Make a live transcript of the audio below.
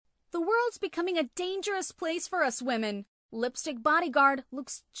world's becoming a dangerous place for us women. Lipstick Bodyguard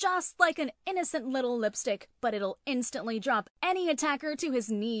looks just like an innocent little lipstick, but it'll instantly drop any attacker to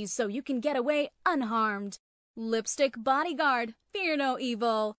his knees so you can get away unharmed. Lipstick Bodyguard, fear no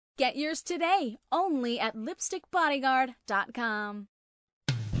evil. Get yours today, only at lipstickbodyguard.com.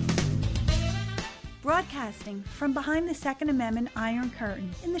 Broadcasting from behind the Second Amendment Iron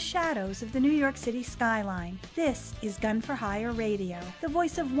Curtain in the shadows of the New York City skyline, this is Gun for Hire Radio, the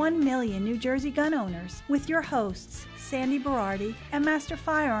voice of 1 million New Jersey gun owners, with your hosts, Sandy Berardi and Master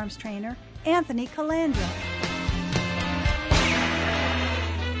Firearms Trainer, Anthony Calandra.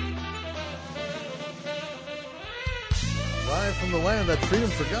 Live from the land that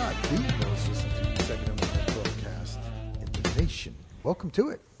freedom forgot, the most listened to Second Amendment broadcast in the nation. Welcome to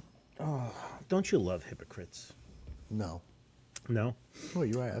it. Oh, don't you love hypocrites? No. No? Well,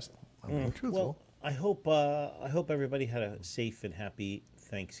 you asked. I'm being truthful. Well, I hope everybody had a safe and happy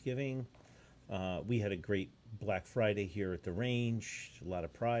Thanksgiving. We had a great Black Friday here at the range, a lot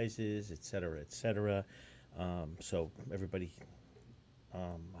of prizes, et cetera, et cetera. So everybody,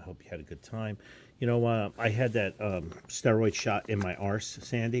 I hope you had a good time. You know, I had that steroid shot in my arse,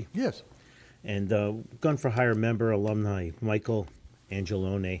 Sandy. Yes. And Gun for Hire member, alumni, Michael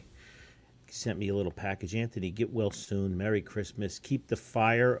Angelone, sent me a little package. Anthony, get well soon. Merry Christmas. Keep the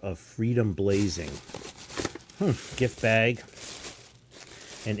fire of freedom blazing. Gift bag.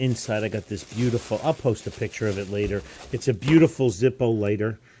 And inside I got this beautiful, I'll post a picture of it later. It's a beautiful Zippo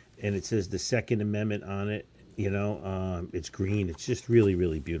lighter, and it says the Second Amendment on it. You know, it's green. It's just really,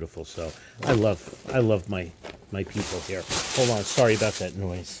 really beautiful. So I love my people here. Hold on. Sorry about that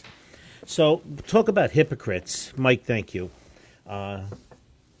noise. So talk about hypocrites. Mike, thank you.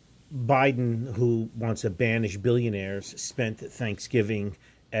 Biden, who wants to banish billionaires, spent Thanksgiving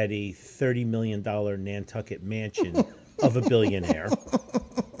at a $30 million Nantucket mansion of a billionaire.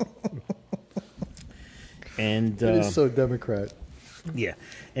 And It is so Democrat. Yeah.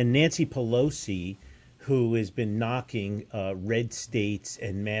 And Nancy Pelosi, who has been knocking red states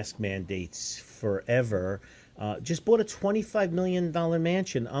and mask mandates forever, just bought a $25 million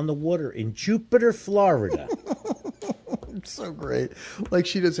mansion on the water in Jupiter, Florida. It's so great. Like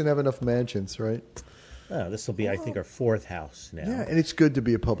she doesn't have enough mansions, right? Oh, this will be, I think, our fourth house now. Yeah, and it's good to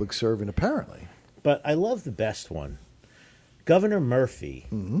be a public servant, apparently. But I love the best one. Governor Murphy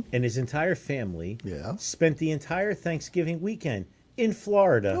and his entire family spent the entire Thanksgiving weekend in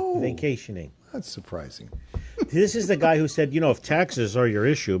Florida vacationing. That's surprising. This is the guy who said, you know, if taxes are your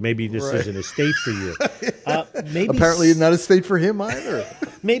issue, maybe this isn't a state for you. Maybe apparently not a state for him either.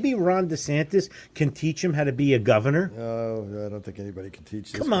 Maybe Ron DeSantis can teach him how to be a governor. Oh, I don't think anybody can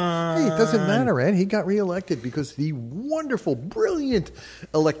teach this. Come on. Hey, it doesn't matter, Ed. He got reelected because the wonderful, brilliant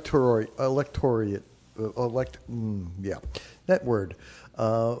electorate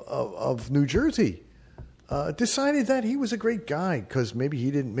of New Jersey decided that he was a great guy because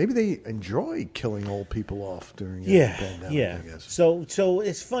maybe they enjoy killing old people off during the pandemic, I guess. So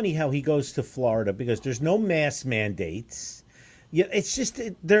it's funny how he goes to Florida because there's no mask mandates. Yeah, it's just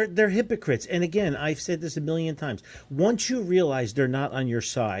they're hypocrites. And again, I've said this a million times. Once you realize they're not on your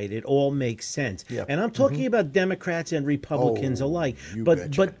side, it all makes sense. Yep. And I'm talking about Democrats and Republicans alike.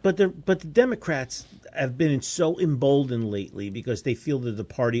 But the Democrats have been so emboldened lately because they feel they're the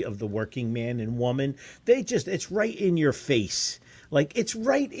party of the working man and woman. It's right in your face. Like, it's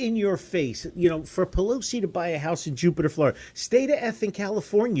right in your face. You know, for Pelosi to buy a house in Jupiter, Florida, stay to effing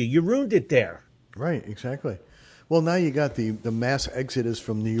California. You ruined it there. Right, exactly. Well, now you got the mass exodus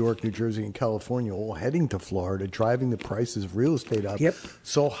from New York, New Jersey, and California all heading to Florida, driving the prices of real estate up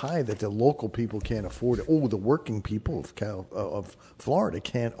so high that the local people can't afford it. Oh, the working people of Florida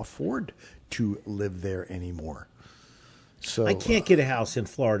can't afford to live there anymore. So I can't get a house in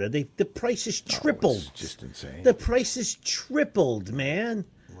Florida. The price is tripled. It's just insane. The price is tripled, man.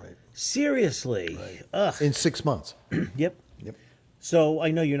 Right. Seriously. Right. Ugh. In 6 months. Yep. So I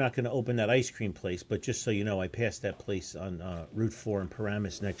know you're not going to open that ice cream place, but just so you know, I passed that place on Route 4 in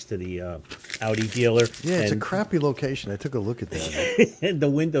Paramus next to the Audi dealer. Yeah, it's a crappy location. I took a look at that. And the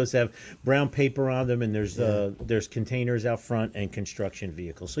windows have brown paper on them, and there's containers out front and construction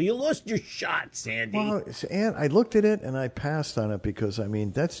vehicles. So you lost your shot, Sandy. Well, and I looked at it and I passed on it because, I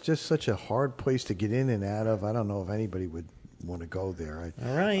mean, that's just such a hard place to get in and out of. I don't know if anybody would want to go there.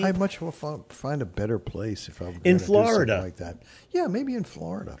 All right. I'd much more find a better place if I were in to Florida do something like that. Yeah, maybe in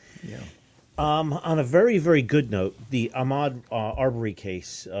Florida. Yeah. On a very, very good note, the Ahmaud Arbery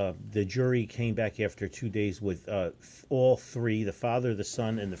case, the jury came back after 2 days with all three, the father, the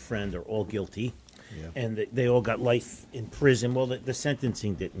son, and the friend, are all guilty. Yeah. And they all got life in prison. Well, the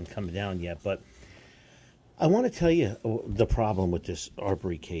sentencing didn't come down yet, but I want to tell you the problem with this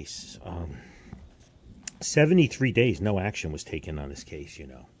Arbery case. 73 days, no action was taken on this case,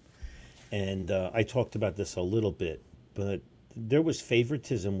 And I talked about this a little bit, but there was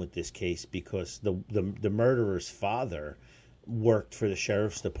favoritism with this case because the murderer's father worked for the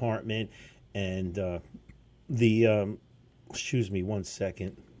sheriff's department, and excuse me one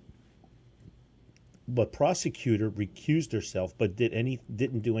second. But prosecutor recused herself, but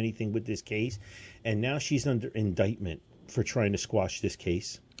didn't do anything with this case, and now she's under indictment for trying to squash this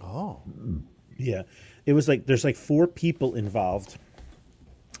case. Oh, yeah, it was like there's like 4 people involved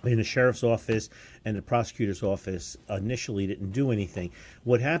in the sheriff's office, and the prosecutor's office initially didn't do anything.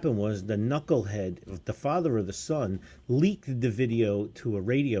 What happened was the knucklehead, the father of the son, leaked the video to a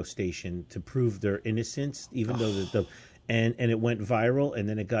radio station to prove their innocence, even though and it went viral, and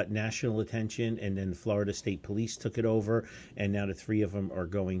then it got national attention, and then the Florida State Police took it over, and now the 3 of them are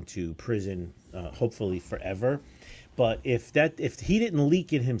going to prison, hopefully forever. But if he didn't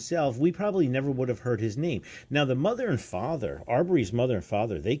leak it himself, we probably never would have heard his name. Now, the mother and father, Arbery's mother and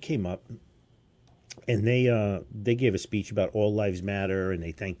father, they came up and they gave a speech about all lives matter, and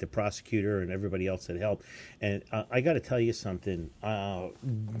they thanked the prosecutor and everybody else that helped. And I got to tell you something.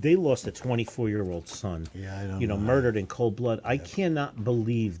 They lost a 24-year-old son. Yeah, I don't know. Murdered in cold blood. I cannot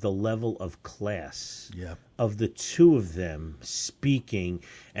believe the level of class Yep. of the 2 of them speaking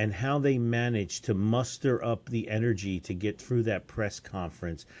and how they managed to muster up the energy to get through that press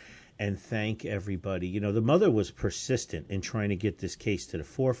conference and thank everybody. The mother was persistent in trying to get this case to the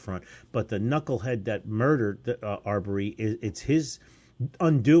forefront, but the knucklehead that murdered Arbery, it's his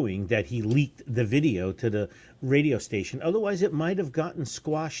undoing that he leaked the video to the radio station. Otherwise, it might have gotten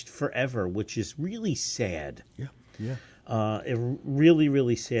squashed forever, which is really sad. yeah. It really,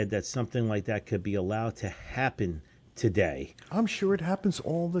 really sad that something like that could be allowed to happen today. I'm sure it happens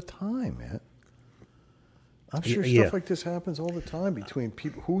all the time, man. I'm sure Yeah. stuff like this happens all the time between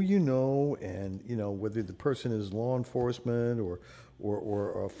people who and whether the person is law enforcement or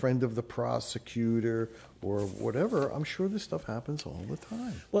a friend of the prosecutor or whatever. I'm sure this stuff happens all the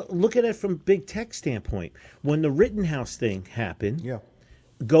time. Well, look at it from big tech standpoint. When the Rittenhouse thing happened, Yeah.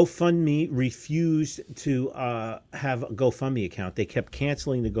 GoFundMe refused to have a GoFundMe account. They kept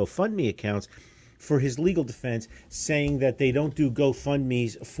canceling the GoFundMe accounts for his legal defense, saying that they don't do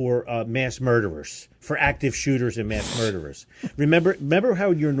GoFundMes for mass murderers, for active shooters and mass murderers. Remember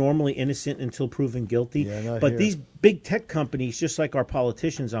how you're normally innocent until proven guilty? Yeah, not but here. these big tech companies, just like our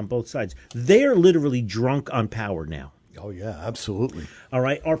politicians on both sides, they're literally drunk on power now. Oh, yeah, absolutely. All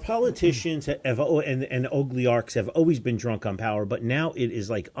right, our politicians and oligarchs have always been drunk on power, but now it is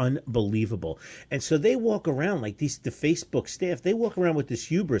like unbelievable. And so they walk around like the Facebook staff. They walk around with this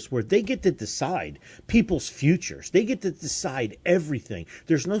hubris where they get to decide people's futures. They get to decide everything.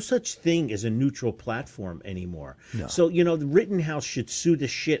 There's no such thing as a neutral platform anymore. No. So the Rittenhouse should sue the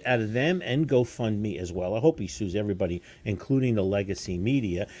shit out of them and GoFundMe as well. I hope he sues everybody, including the legacy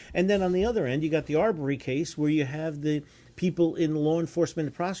media. And then on the other end, you got the Arbery case where you have the people in law enforcement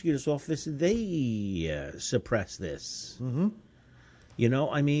and prosecutor's office, they suppress this. Mm-hmm.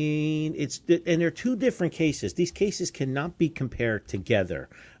 And they're 2 different cases. These cases cannot be compared together,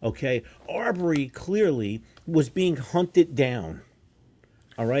 okay? Arbery clearly was being hunted down,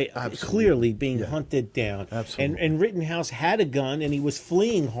 all right? Absolutely. Clearly being hunted down. Absolutely. And Rittenhouse had a gun, and he was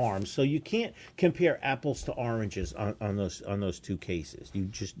fleeing harm, so you can't compare apples to oranges on those 2 cases. You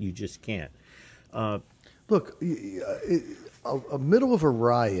just can't. Look, a middle of a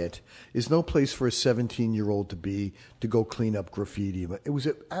riot is no place for a 17-year-old to go clean up graffiti. It was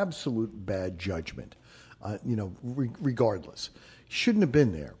an absolute bad judgment, regardless. Shouldn't have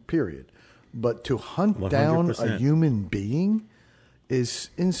been there, period. But to hunt 100%. down a human being is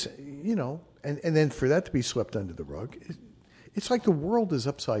insane, and then for that to be swept under the rug, it's like the world is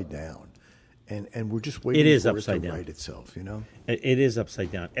upside down. And we're just waiting for it to right itself, It is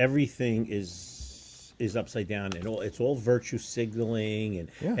upside down. Everything is upside down, and it's all virtue signaling,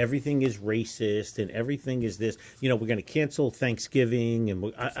 and everything is racist, and everything is this. We're going to cancel Thanksgiving,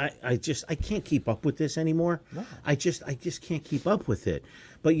 and I can't keep up with this anymore. No. I just can't keep up with it.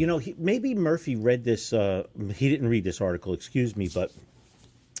 But maybe Murphy read this. He didn't read this article, excuse me, but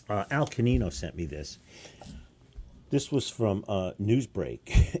Al Canino sent me this. This was from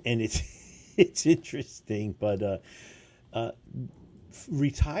Newsbreak, and it's interesting, but.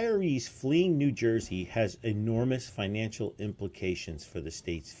 Retirees fleeing New Jersey has enormous financial implications for the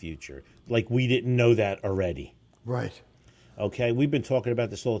state's future. Like we didn't know that already. Right. Okay, we've been talking about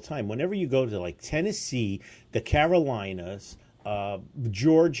this all the time. Whenever you go to like Tennessee, the Carolinas,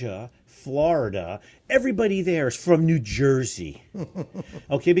 Georgia, Florida, everybody there is from New Jersey.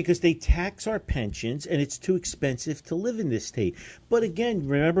 Okay, because they tax our pensions and it's too expensive to live in this state. But again,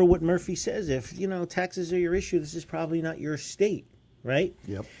 remember what Murphy says, if, taxes are your issue, this is probably not your state, right?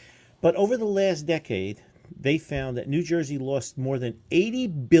 Yep. But over the last decade, they found that New Jersey lost more than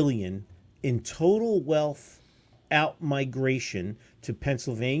 $80 billion in total wealth out migration to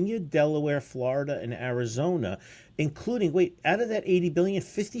Pennsylvania, Delaware, Florida, and Arizona, including, out of that $80 billion,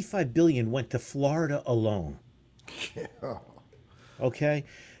 $55 billion went to Florida alone. Yeah. Okay?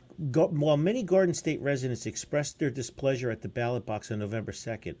 While many Garden State residents expressed their displeasure at the ballot box on November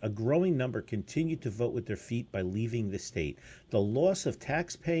 2nd, a growing number continued to vote with their feet by leaving the state. The loss of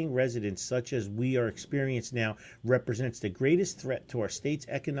tax-paying residents such as we are experiencing now represents the greatest threat to our state's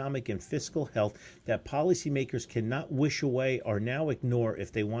economic and fiscal health that policymakers cannot wish away or now ignore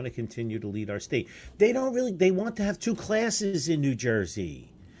if they want to continue to lead our state. They want to have two classes in New Jersey.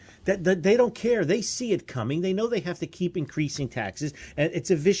 That they don't care. They see it coming. They know they have to keep increasing taxes, and it's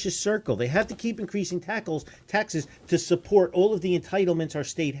a vicious circle. They have to keep increasing taxes to support all of the entitlements our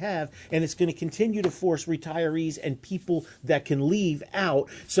state have, and it's going to continue to force retirees and people that can leave out,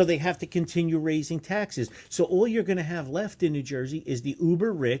 so they have to continue raising taxes. So all you're going to have left in New Jersey is the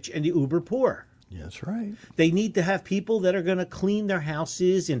uber rich and the uber poor. That's right. They need to have people that are going to clean their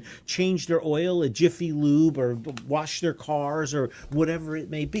houses and change their oil at Jiffy Lube or wash their cars or whatever it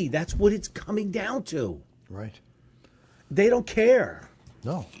may be. That's what it's coming down to. Right. They don't care.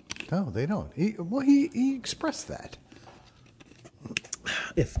 No, they don't. He expressed that.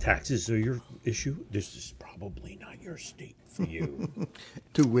 If taxes are your issue, this is probably not your state for you.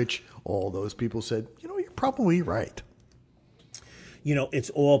 To which all those people said, you're probably right. It's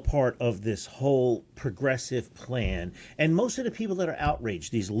all part of this whole progressive plan. And most of the people that are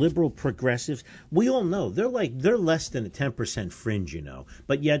outraged, these liberal progressives, we all know they're less than a 10% fringe,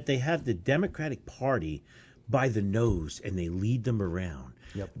 but yet they have the Democratic Party by the nose and they lead them around.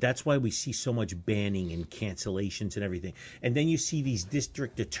 Yep. That's why we see so much banning and cancellations and everything. And then you see these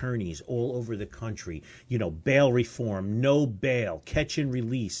district attorneys all over the country, bail reform, no bail, catch and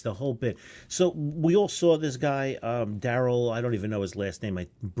release, the whole bit. So we all saw this guy, Darrell, I don't even know his last name,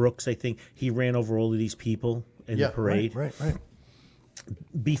 Brooks, I think. He ran over all of these people in the parade. Right.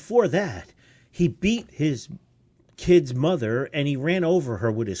 Before that, he beat his kid's mother and he ran over her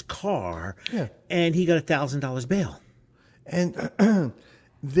with his car, and he got $1,000 bail. And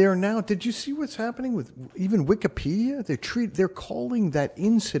they're now. Did you see what's happening with even Wikipedia? They're calling that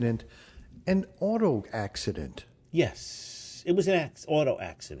incident an auto accident. Yes, it was an auto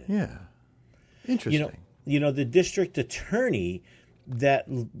accident. Yeah, interesting. The district attorney that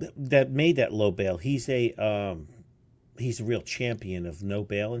made that low bail. He's a real champion of no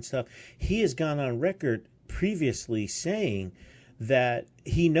bail and stuff. He has gone on record previously saying that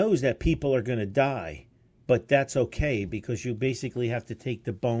he knows that people are going to die. But that's okay because you basically have to take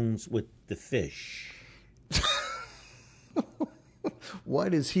the bones with the fish. Why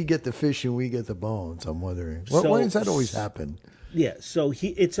does he get the fish and we get the bones? I'm wondering. Why does that always happen? Yeah, so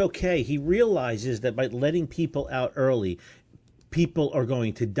it's okay. He realizes that by letting people out early, people are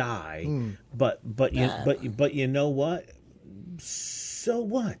going to die. But you know what? So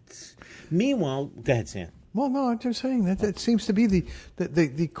what? Meanwhile, go ahead, Sam. Well, no, I'm just saying that seems to be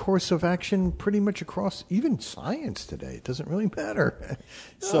the course of action pretty much across even science today. It doesn't really matter.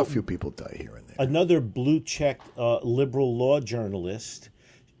 So a few people die here and there. Another blue-checked liberal law journalist,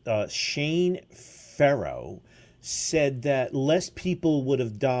 Shane Farrow, said that less people would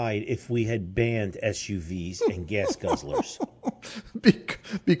have died if we had banned SUVs and gas guzzlers.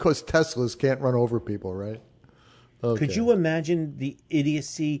 Because Teslas can't run over people, right? Okay. Could you imagine the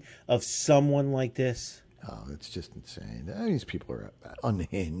idiocy of someone like this? Oh, it's just insane. These people are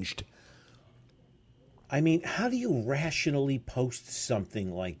unhinged. I mean, how do you rationally post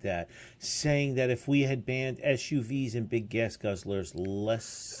something like that, saying that if we had banned SUVs and big gas guzzlers,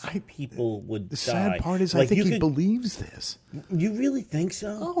 less people would die? The sad part is I think he believes this. You really think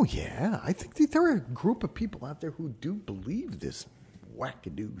so? Oh, yeah. I think there are a group of people out there who do believe this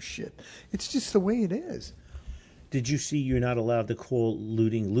wackadoo shit. It's just the way it is. Did you see you're not allowed to call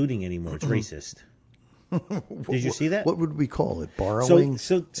looting anymore? It's racist. Did you see that? What would we call it? Borrowing?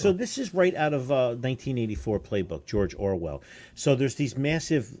 So this is right out of 1984 playbook, George Orwell. So there's these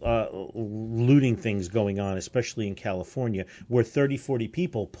massive looting things going on, especially in California, where 30, 40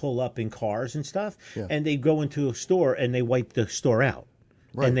 people pull up in cars and stuff, and they go into a store and they wipe the store out.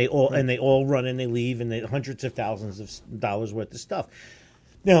 Right. And they all run and they leave, and they hundreds of thousands of dollars worth of stuff.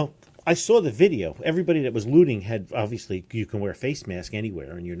 Now, I saw the video. Everybody that was looting had, obviously, you can wear a face mask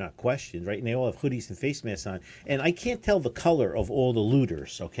anywhere and you're not questioned, right? And they all have hoodies and face masks on. And I can't tell the color of all the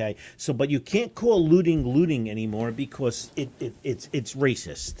looters, okay? So, but you can't call looting anymore because it's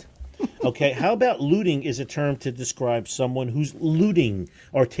racist. Okay, how about looting is a term to describe someone who's looting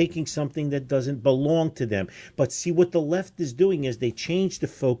or taking something that doesn't belong to them. But see, what the left is doing is they change the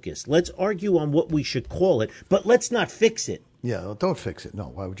focus. Let's argue on what we should call it, but let's not fix it. Yeah, don't fix it. No,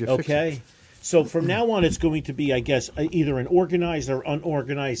 why would you fix it? Okay. So from now on, it's going to be, I guess, either an organized or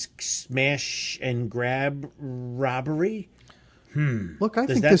unorganized smash and grab robbery. Look, I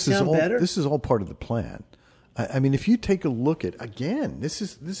Does think that this is sound all better? this is all part of the plan. I mean, if you take a look at again, this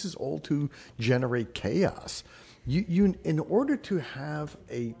is all to generate chaos. You in order to have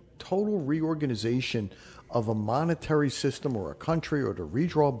a total reorganization of a monetary system or a country or to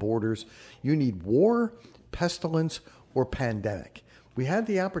redraw borders, you need war, pestilence, or pandemic. We had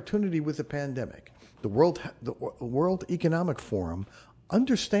the opportunity with the pandemic. The World Economic Forum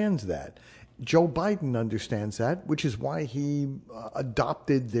understands that. Joe Biden understands that, which is why he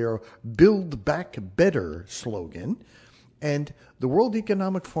adopted their Build Back Better slogan. And the World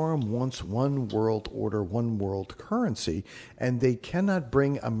Economic Forum wants one world order, one world currency, and they cannot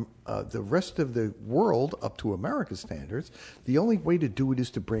bring the rest of the world up to America's standards. The only way to do it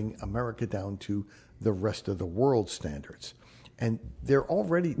is to bring America down to the rest of the world standards. And they're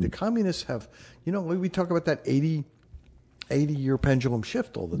already, the communists have, we talk about that 80-year pendulum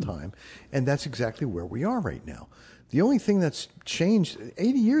shift all the time, and that's exactly where we are right now. The only thing that's changed,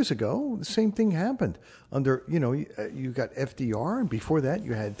 80 years ago, the same thing happened. Under, you got FDR, and before that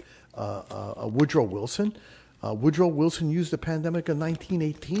you had Woodrow Wilson. Woodrow Wilson used the pandemic of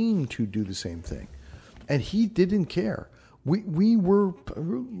 1918 to do the same thing, and he didn't care. We were,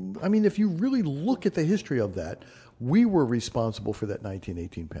 I mean, if you really look at the history of that, we were responsible for that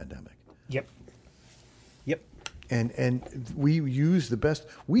 1918 pandemic. Yep. And we used the best.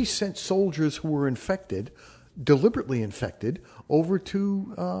 We sent soldiers who were infected, deliberately infected, over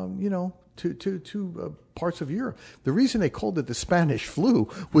to to parts of Europe. The reason they called it the Spanish flu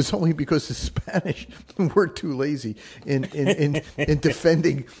was only because the Spanish were too lazy in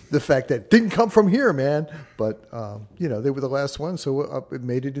defending the fact that it didn't come from here, man. But they were the last one, so it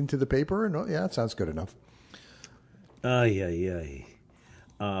made it into the paper, and yeah, it sounds good enough.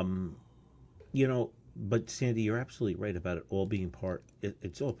 But Sandy, you're absolutely right about it all being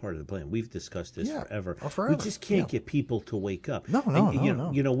it's all part of the plan. We've discussed this forever. Forever. We just can't get people to wake up. No.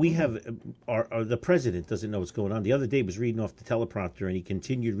 We have the president doesn't know what's going on. The other day he was reading off the teleprompter and he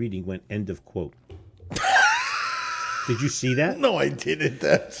continued reading, went end of quote. Did you see that? No, I didn't.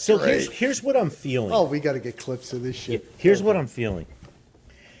 That's so great. Here's what I'm feeling. Oh, we got to get clips of this shit. Here's what I'm feeling.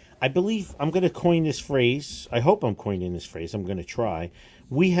 I believe I'm going to coin this phrase. I hope I'm coining this phrase. I'm going to try.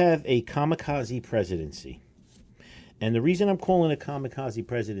 We have a kamikaze presidency. And the reason I'm calling it a kamikaze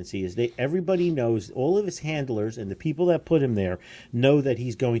presidency is everybody knows, all of his handlers and the people that put him there know that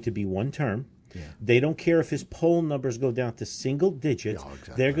he's going to be one term. Yeah. They don't care if his poll numbers go down to single digits. Oh,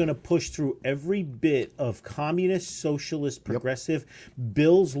 exactly. They're going to push through every bit of communist, socialist, progressive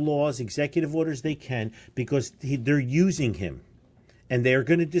bills, laws, executive orders they can because they're using him. And they're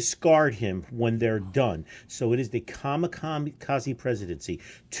going to discard him when they're done. So it is the kamikaze presidency.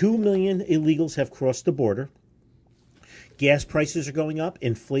 2 million illegals have crossed the border. Gas prices are going up.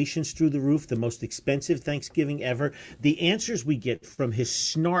 Inflation's through the roof. The most expensive Thanksgiving ever. The answers we get from his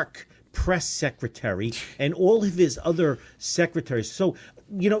snark press secretary and all of his other secretaries. So,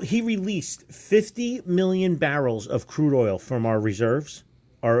 he released 50 million barrels of crude oil from our reserves,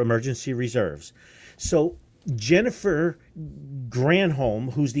 our emergency reserves. So Jennifer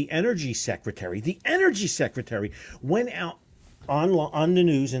Granholm, who's the energy secretary, went out on the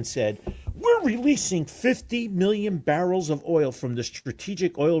news and said, we're releasing 50 million barrels of oil from the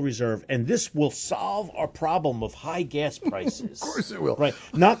strategic oil reserve, and this will solve our problem of high gas prices. Of course it will. Right.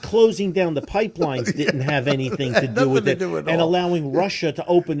 Not closing down the pipelines didn't have anything to do with it, and allowing Russia to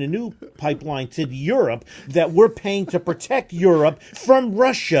open a new pipeline to Europe that we're paying to protect Europe from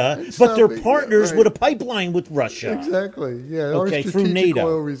Russia, but they're partners with a pipeline with Russia. Exactly. Yeah. Okay, our through NATO.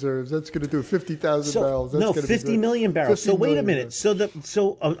 Oil reserves. That's going to do 50,000 barrels. That's no, 50 million barrels. So wait a minute.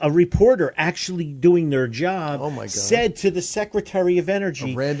 So a reporter actually doing their job said to the Secretary of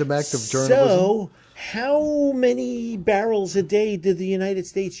Energy, a random act of journalism. So how many barrels a day did the United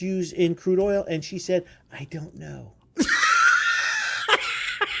States use in crude oil? And she said, I don't know. The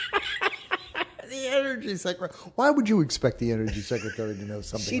energy secretary. Why would you expect the energy secretary to know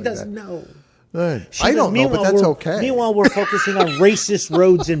something She like doesn't that? know. I don't know, but that's okay. Meanwhile, we're focusing on racist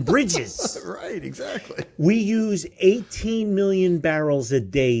roads and bridges. Right, exactly. We use 18 million barrels a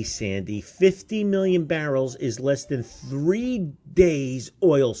day, Sandy. 50 million barrels is less than 3 days'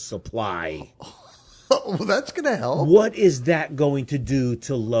 oil supply. Well, that's going to help. What is that going to do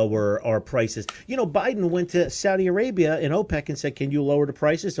to lower our prices? You know, Biden went to Saudi Arabia and OPEC and said, can you lower the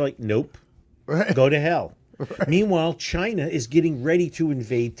prices? They're like, nope. Right. Go to hell. Right. Meanwhile, China is getting ready to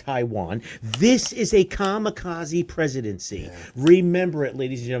invade Taiwan. This is a kamikaze presidency. Yeah. Remember it,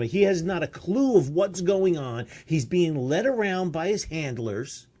 ladies and gentlemen. He has not a clue of what's going on. He's being led around by his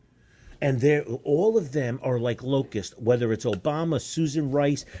handlers. And all of them are like locusts, whether it's Obama, Susan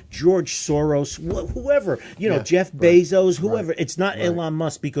Rice, George Soros, whoever, Jeff Bezos, whoever. Right. It's not Elon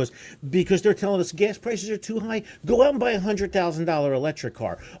Musk because they're telling us gas prices are too high. Go out and buy a $100,000 electric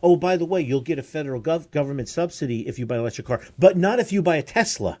car. Oh, by the way, you'll get a federal government subsidy if you buy an electric car, but not if you buy a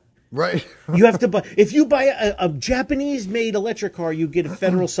Tesla. Right. You have to buy. If you buy a Japanese-made electric car, you get a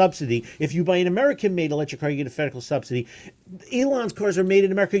federal subsidy. If you buy an American-made electric car, you get a federal subsidy. Elon's cars are made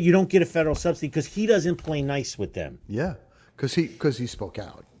in America. You don't get a federal subsidy because he doesn't play nice with them. Yeah, because he spoke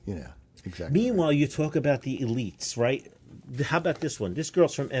out. Yeah, exactly. Meanwhile, you talk about the elites, right? How about this one? This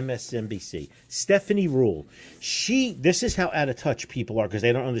girl's from MSNBC, Stephanie Rule. This is how out of touch people are because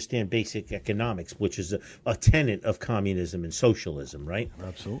they don't understand basic economics, which is a tenet of communism and socialism, right?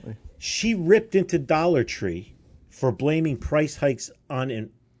 Absolutely. She ripped into Dollar Tree for blaming price hikes on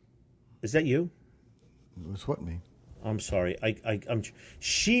Is that you? It was what me? I'm sorry.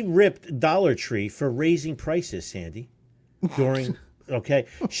 She ripped Dollar Tree for raising prices, Sandy, during. Okay,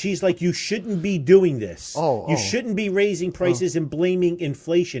 she's like, you shouldn't be doing this. You shouldn't be raising prices and blaming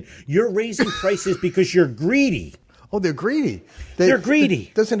inflation. You're raising prices because you're greedy. Oh, they're greedy. They're greedy.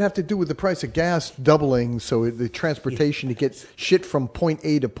 It doesn't have to do with the price of gas doubling, so the transportation to get shit from point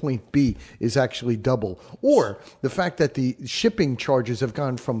A to point B is actually double. Or the fact that the shipping charges have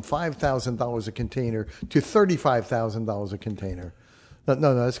gone from $5,000 a container to $35,000 a container.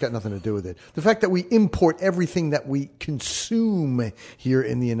 No, that's got nothing to do with it. The fact that we import everything that we consume here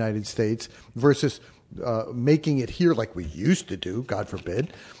in the United States versus making it here like we used to do, God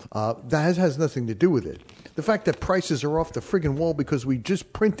forbid, that has nothing to do with it. The fact that prices are off the friggin' wall because we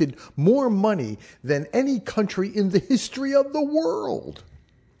just printed more money than any country in the history of the world.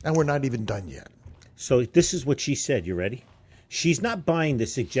 And we're not even done yet. So this is what she said. You ready? She's not buying the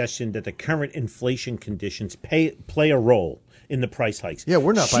suggestion that the current inflation conditions play a role in the price hikes. Yeah,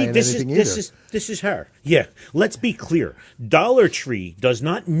 we're not buying anything either. This is her. Yeah, let's be clear. Dollar Tree does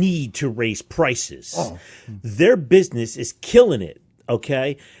not need to raise prices. Their business is killing it,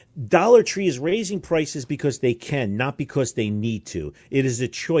 okay? Dollar Tree is raising prices because they can, not because they need to. It is a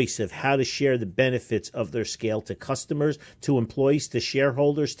choice of how to share the benefits of their scale to customers, to employees, to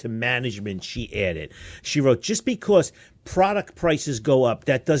shareholders, to management, she added. She wrote, just because product prices go up,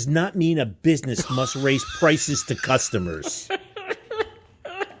 that does not mean a business must raise prices to customers.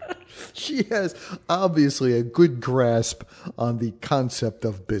 She has obviously a good grasp on the concept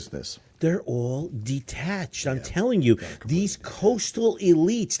of business. They're all detached. I'm telling you, these coastal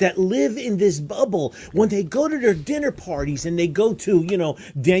elites that live in this bubble, when they go to their dinner parties and they go to,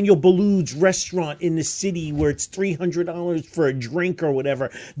 Daniel Boulud's restaurant in the city where it's $300 for a drink or whatever,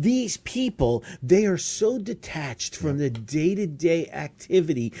 these people, they are so detached from the day-to-day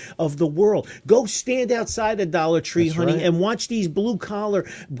activity of the world. Go stand outside a Dollar Tree, honey, and watch these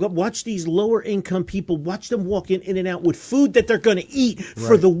watch these lower income people, watch them walk in and out with food that they're going to eat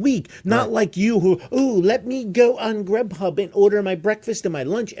for the week. Not like you who, let me go on Grubhub and order my breakfast and my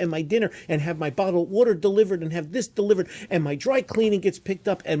lunch and my dinner and have my bottled water delivered and have this delivered and my dry cleaning gets picked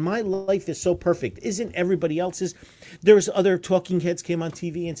up and my life is so perfect. Isn't everybody else's? There's other talking heads came on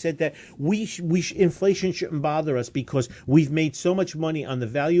TV and said that inflation shouldn't bother us because we've made so much money on the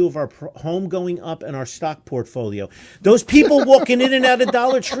value of our home going up and our stock portfolio. Those people walking in and out of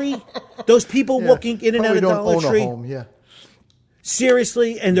Dollar Tree, walking in and out of Dollar Tree. Don't own a home,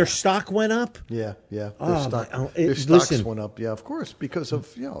 Seriously, and their stock went up? Yeah. Their stocks went up, of course, because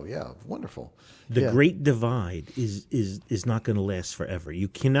of, wonderful. The Great Divide is not going to last forever. You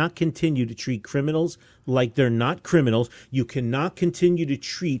cannot continue to treat criminals like they're not criminals. You cannot continue to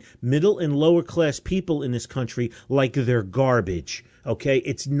treat middle and lower class people in this country like they're garbage. Okay?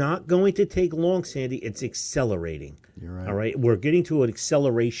 It's not going to take long, Sandy. It's accelerating. You're right. All right? We're getting to an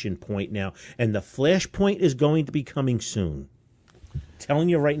acceleration point now, and the flash point is going to be coming soon. Telling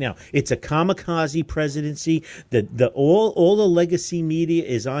you right now, it's a kamikaze presidency. All the legacy media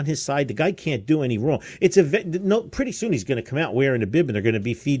is on his side. The guy can't do any wrong. Pretty soon he's going to come out wearing a bib, and they're going to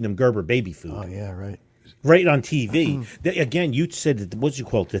be feeding him Gerber baby food. Oh yeah, right. right on TV. Again, you said, what'd you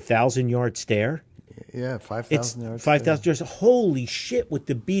call it, the 1,000-yard stare? Yeah, 5,000 yards. 5,000 yards. Holy shit, with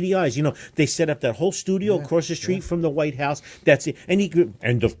the beady eyes. You know, they set up that whole studio across the street from the White House. That's it. And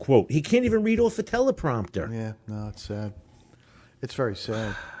end of quote. He can't even read off a teleprompter. Yeah, no, it's sad. It's very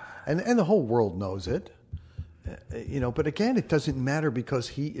sad. And the whole world knows it. But again, it doesn't matter because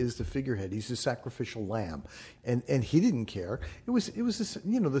he is the figurehead. He's the sacrificial lamb, and he didn't care. It was this,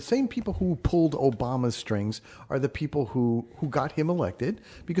 the same people who pulled Obama's strings are the people who got him elected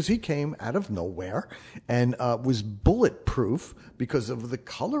because he came out of nowhere and was bulletproof because of the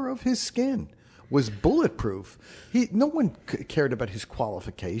color of his skin. Was bulletproof. No one cared about his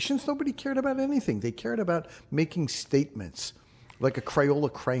qualifications. Nobody cared about anything. They cared about making statements. Like a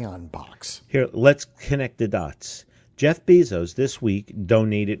Crayola crayon box. Here, let's connect the dots. Jeff Bezos this week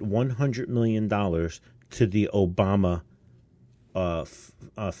donated $100 million to the Obama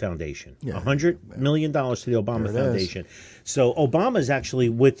Foundation. $100 million to the Obama Foundation. So Obama is actually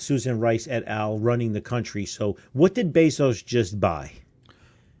with Susan Rice et al. Running the country. So what did Bezos just buy?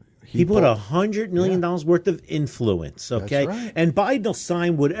 He put $100 million worth of influence, okay? That's right. And Biden will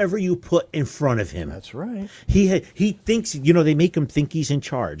sign whatever you put in front of him. That's right. He thinks, they make him think he's in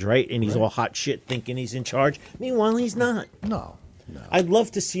charge, right? And he's all hot shit thinking he's in charge. Meanwhile, he's not. No. I'd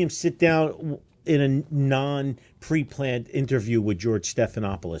love to see him sit down in a non-pre-planned interview with George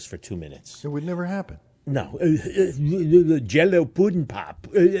Stephanopoulos for 2 minutes. It would never happen. No. Jello pudding pop.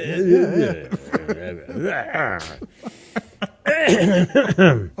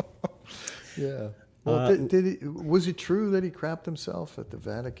 Yeah. Well, was it true that he crapped himself at the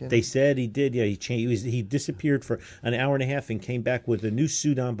Vatican? They said he did. Yeah, he disappeared for an hour and a half and came back with a new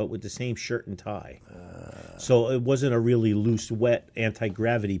suit on, but with the same shirt and tie. So it wasn't a really loose, wet,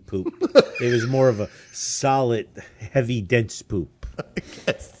 anti-gravity poop. It was more of a solid, heavy, dense poop. I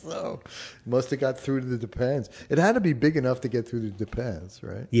guess so. Must have got through to the Depends. It had to be big enough to get through the Depends,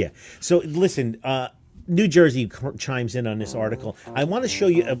 right? Yeah. So listen, New Jersey chimes in on this article. I want to show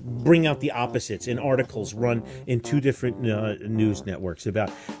you, bring out the opposites in articles run in two different news networks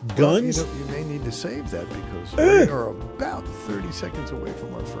about guns. Well, you may need to save that because we are about 30 seconds away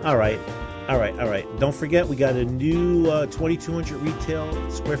from our first. All right. Don't forget, we got a new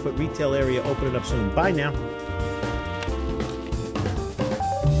 2,200 square foot retail area opening up soon. Bye now.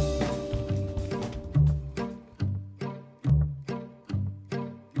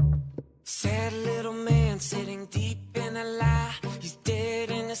 Sad little man sitting deep in a lie. He's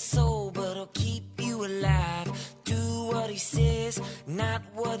dead in his soul, but he'll keep you alive. Do what he says, not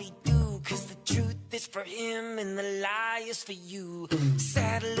what he do, 'cause the truth is for him and the lie is for you.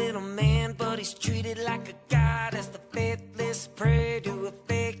 Sad little man, but he's treated like a god as the faithless pray to a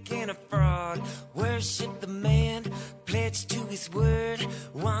fake and a fraud. Worship the man, pledge to his word.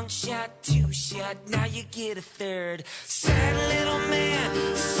 1 shot, 2 shot, now you get a third. Sad little man,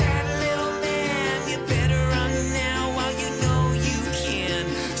 you better run now while you know you can.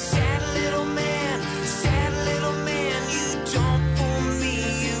 Sad little man, you don't fool me,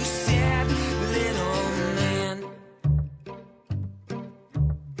 you sad little man.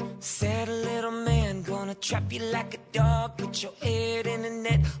 Sad little man, gonna trap you like a dog, put your head in a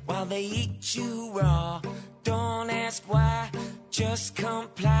net while they eat you raw. Don't ask why, just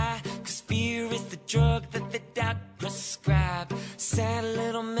comply, 'cause fear is the drug that the doc prescribe. Sad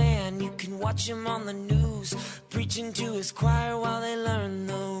little man, you can watch him on the news, preaching to his choir while they learn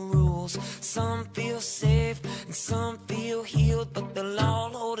the rules. Some feel safe and some feel healed, but they'll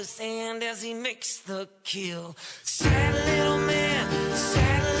all hold his hand as he makes the kill. Sad little man,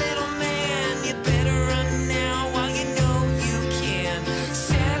 you better run now while you know you can.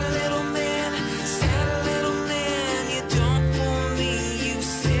 Sad little man, you don't fool me, you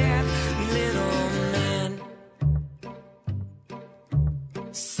sad little man.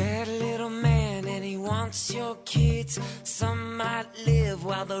 Sad little man, and he wants your kids. Some might live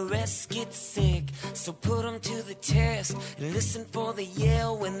while the rest get sick. So put them to the test and listen for the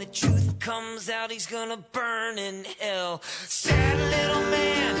yell. When the truth comes out, he's gonna burn in hell. Sad little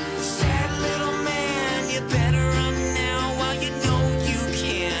man, you better run now while you know you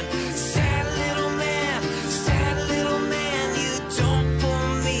can. Sad little man, you don't fool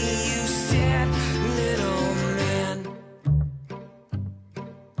me, you sad little man.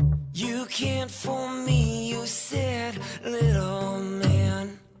 You can't fool me, you sad little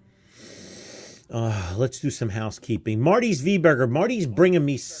man. Let's do some housekeeping. Marty's V-Burger. Marty's bringing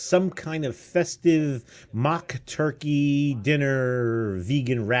me some kind of festive mock turkey dinner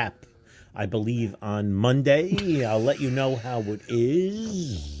vegan wrap, I believe, on Monday. I'll let you know how it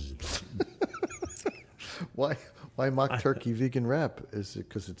is. Why mock turkey vegan wrap? Is it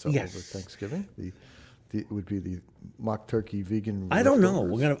because it's over Yes. Thanksgiving? it would be the mock turkey vegan. I don't know.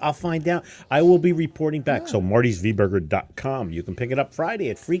 leftovers. I'll find out. I will be reporting back. So martysvburger.com. You can pick it up Friday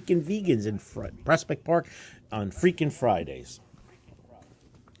at Freakin' Vegans in Prospect Park on Freakin' Fridays.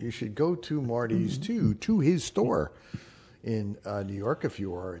 You should go to Marty's too, to his store in New York if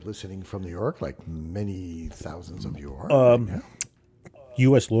you are listening from New York, like many thousands of you are. Right now.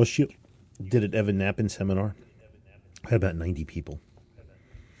 U.S. Law Shield did an Evan Knappen seminar. I had about 90 people.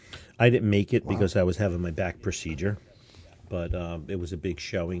 I didn't make it because I was having my back procedure, but it was a big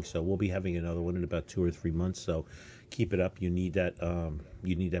showing. So we'll be having another one in about 2 or 3 months. So keep it up. You need that.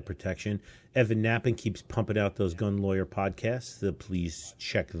 You need that protection. Evan Knappen keeps pumping out those gun lawyer podcasts. Please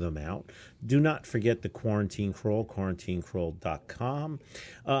check them out. Do not forget the Quarantine Crawl, quarantinecrawl.com.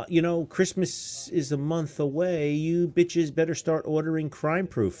 Christmas is a month away. You bitches better start ordering Crime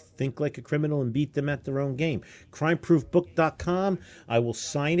Proof. Think like a criminal and beat them at their own game. Crimeproofbook.com. I will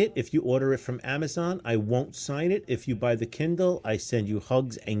sign it if you order it from Amazon. I won't sign it if you buy the Kindle. I send you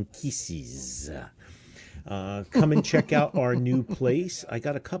hugs and kisses. Come and check out our new place. I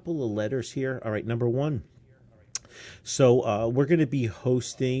got a couple of letters here. All right, number one. So we're going to be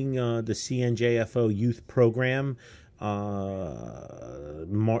hosting the CNJFO Youth Program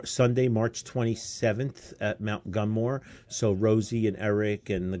Sunday, March 27th at Mount Gunmore. So Rosie and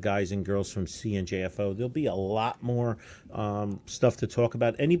Eric and the guys and girls from CNJFO, there'll be a lot more stuff to talk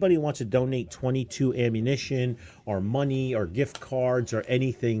about. Anybody who wants to donate 22 ammunition or money or gift cards or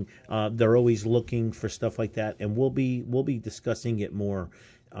anything, they're always looking for stuff like that. And we'll be discussing it more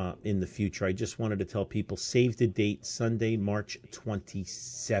in the future. I just wanted to tell people, save the date, Sunday, March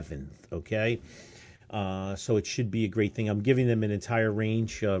 27th, okay? So it should be a great thing. I'm giving them an entire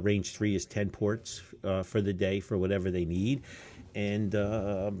range. Range 3 is 10 ports for the day for whatever they need. And,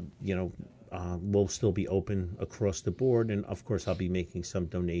 we'll still be open across the board. And, of course, I'll be making some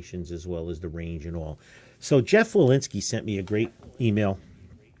donations as well as the range and all. So Jeff Walensky sent me a great email,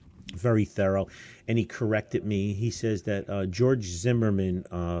 very thorough, and he corrected me. He says that George Zimmerman,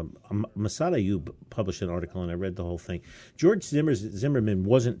 Masada Ayub published an article, and I read the whole thing. George Zimmerman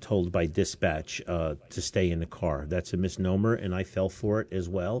wasn't told by dispatch to stay in the car. That's a misnomer, and I fell for it as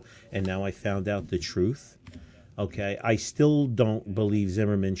well, and now I found out the truth. Okay, I still don't believe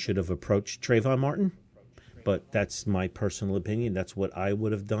Zimmerman should have approached Trayvon Martin, but that's my personal opinion. That's what I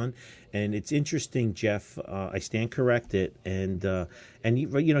would have done. And it's interesting, Jeff. I stand corrected, and he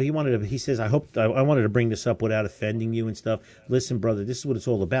wanted to. He says, I wanted to bring this up without offending you and stuff. Listen, brother, this is what it's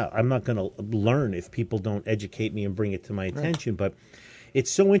all about. I'm not going to learn if people don't educate me and bring it to my attention. But it's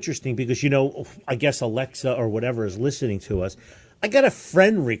so interesting because I guess Alexa or whatever is listening to us. I got a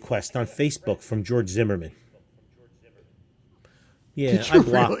friend request on Facebook from George Zimmerman. Yeah, I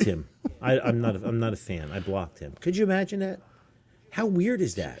blocked him. I'm not a fan. I blocked him. Could you imagine that? How weird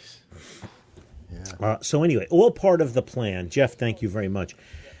is that? Yeah. So anyway, all part of the plan. Jeff, thank you very much.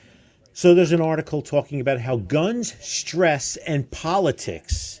 So there's an article talking about how guns, stress, and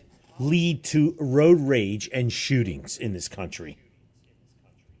politics lead to road rage and shootings in this country.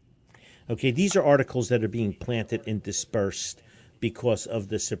 Okay, these are articles that are being planted and dispersed because of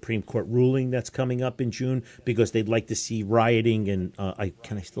the Supreme Court ruling that's coming up in June, because they'd like to see rioting and,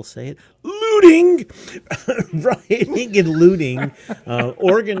 can I still say it? Looting! Rioting and looting,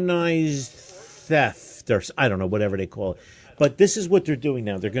 organized theft, or I don't know, whatever they call it. But this is what they're doing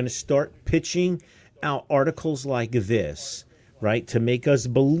now. They're going to start pitching out articles like this, right, to make us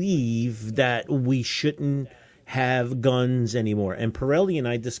believe that we shouldn't have guns anymore. And Pirelli and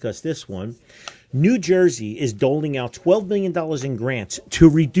I discussed this one. New Jersey is doling out $12 million in grants to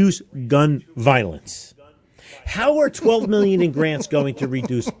reduce gun violence. How are $12 million in grants going to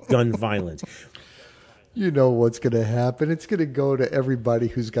reduce gun violence? You know what's going to happen. It's going to go to everybody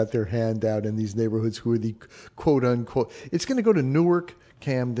who's got their hand out in these neighborhoods who are the quote unquote. It's going to go to Newark,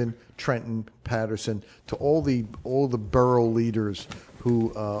 Camden, Trenton, Patterson, to all the borough leaders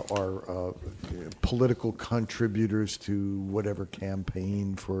who are political contributors to whatever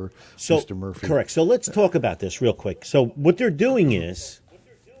campaign for Mr. Murphy. Correct. So let's talk about this real quick. So what they're doing is,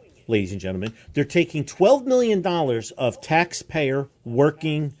 ladies and gentlemen, they're taking $12 million of taxpayer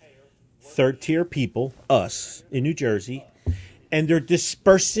working third-tier people, us, in New Jersey, and they're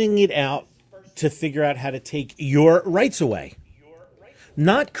dispersing it out to figure out how to take your rights away.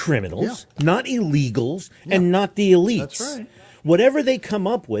 Not criminals, not illegals, and not the elites. That's right. Whatever they come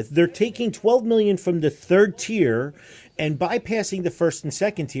up with, they're taking $12 million from the third tier and bypassing the first and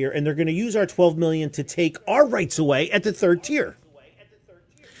second tier, and they're going to use our $12 million to take our rights away at the third tier.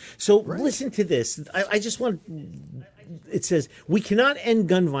 So listen to this. I just want... It says, we cannot end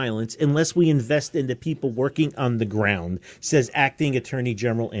gun violence unless we invest in the people working on the ground, says Acting Attorney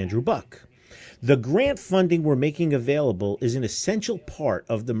General Andrew Buck. The grant funding we're making available is an essential part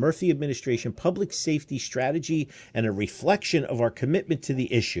of the Murphy administration public safety strategy and a reflection of our commitment to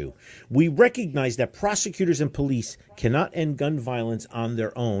the issue. We recognize that prosecutors and police cannot end gun violence on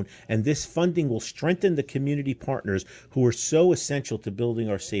their own, and this funding will strengthen the community partners who are so essential to building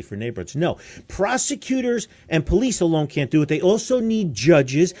our safer neighborhoods. No, prosecutors and police alone can't do it. They also need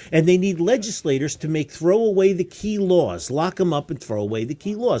judges, and they need legislators to throw away the key laws, lock them up and throw away the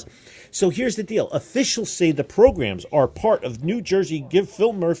key laws. So here's the deal. Officials say the programs are part of New Jersey Give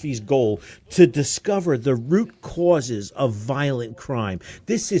Phil Murphy's goal to discover the root causes of violent crime.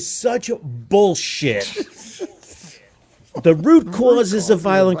 This is such bullshit. The root causes of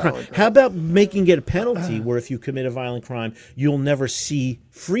violent crime. How about making it a penalty where if you commit a violent crime, you'll never see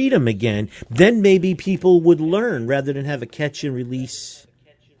freedom again? Then maybe people would learn rather than have a catch and release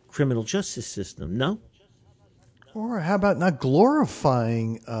criminal justice system. No? Or how about not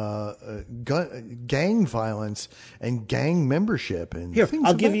glorifying gang violence and gang membership? And here,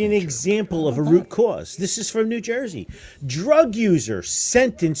 I'll give you an example of a root cause. This is from New Jersey. Drug user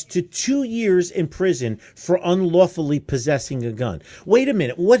sentenced to 2 years in prison for unlawfully possessing a gun. Wait a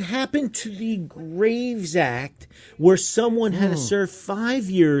minute. What happened to the Graves Act where someone had to serve 5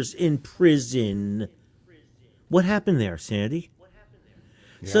 years in prison? What happened there, Sandy?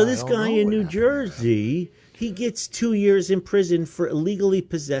 So this guy in New Jersey, he gets 2 years in prison for illegally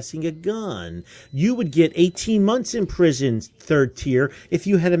possessing a gun. You would get 18 months in prison, third tier, if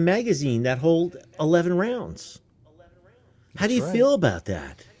you had a magazine that hold 11 rounds. How do you feel about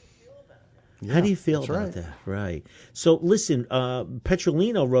that? Yeah, how do you feel about that? Right. So listen,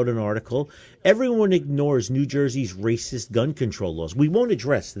 Petrolino wrote an article. Everyone ignores New Jersey's racist gun control laws. We won't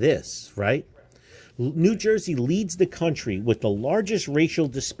address this, right? New Jersey leads the country with the largest racial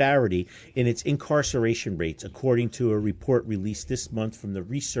disparity in its incarceration rates, according to a report released this month from the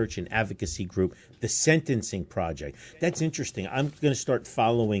research and advocacy group, the Sentencing Project. That's interesting. I'm going to start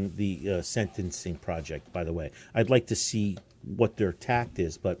following the Sentencing Project, by the way. I'd like to see what their tact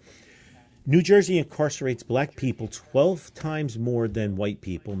is, but New Jersey incarcerates black people 12 times more than white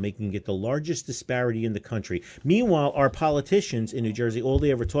people, making it the largest disparity in the country. Meanwhile, our politicians in New Jersey, all they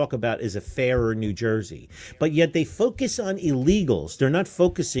ever talk about is a fairer New Jersey. But yet they focus on illegals. They're not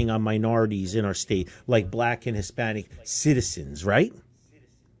focusing on minorities in our state, like black and Hispanic citizens, right?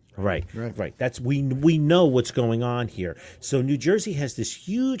 Right. That's we know what's going on here. So New Jersey has this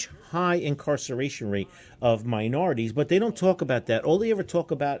huge high incarceration rate of minorities, but they don't talk about that. All they ever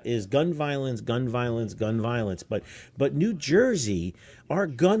talk about is gun violence, gun violence, gun violence. But New Jersey, our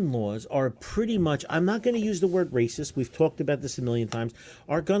gun laws are pretty much, I'm not going to use the word racist. We've talked about this a million times.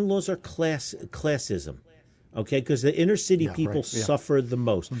 Our gun laws are classism. Okay, because the inner city people suffer the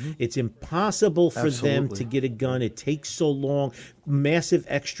most. Mm-hmm. It's impossible for them to get a gun. It takes so long. Massive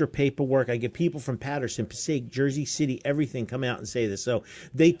extra paperwork. I get people from Patterson, Passaic, Jersey City, everything come out and say this. So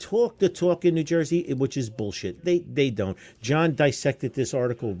they talk the talk in New Jersey, which is bullshit. They don't. John dissected this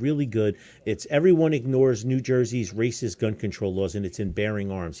article really good. It's everyone ignores New Jersey's racist gun control laws, and it's in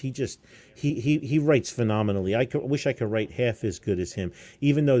bearing arms. He writes phenomenally. I wish I could write half as good as him,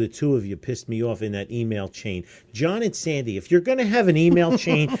 even though the two of you pissed me off in that email chain. John and Sandy, if you're going to have an email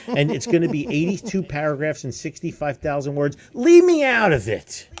chain and it's going to be 82 paragraphs and 65,000 words, leave me out of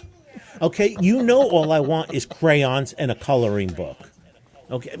it. Okay, you know all I want is crayons and a coloring book.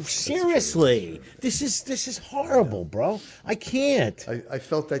 Okay, seriously, this is horrible, bro. I can't. I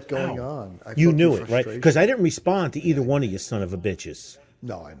felt that going on. You knew it, right? Because I didn't respond to either one of you son of a bitches.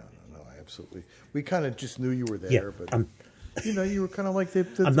 No, I know, absolutely. We kind of just knew you were there, but you were kind of like the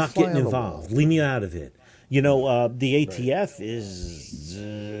I'm not getting involved. Leave me out of it. You know, the ATF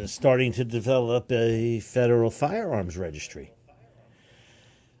is starting to develop a federal firearms registry.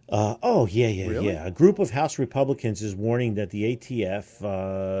 Really? A group of House Republicans is warning that the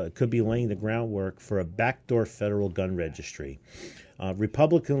ATF could be laying the groundwork for a backdoor federal gun registry.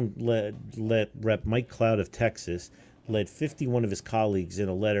 Republican-led Rep. Mike Cloud of Texas led 51 of his colleagues in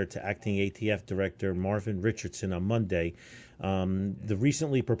a letter to acting ATF Director Marvin Richardson on Monday. The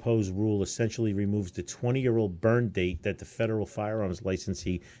recently proposed rule essentially removes the 20-year-old burn date that the federal firearms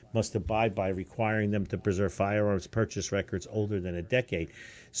licensee must abide by, requiring them to preserve firearms purchase records older than a decade.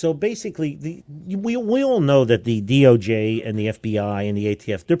 So basically, we all know that the DOJ and the FBI and the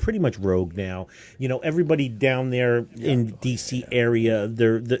ATF, they're pretty much rogue now. You know, everybody down there in D.C. area,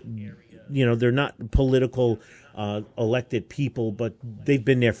 they're not political elected people, but they've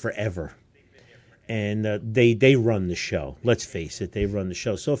been there forever. And they run the show. Let's face it, they run the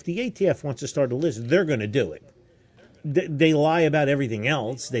show. So if the ATF wants to start a list, they're going to do it. they lie about everything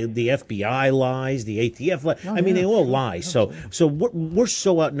else. The FBI lies, the ATF lies. I mean, they all lie. So we're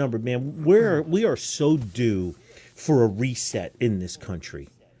so outnumbered, man. We are so due for a reset in this country.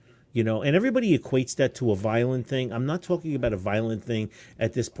 You know, and everybody equates that to a violent thing. I'm not talking about a violent thing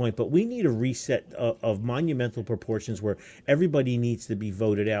at this point, but we need a reset of monumental proportions where everybody needs to be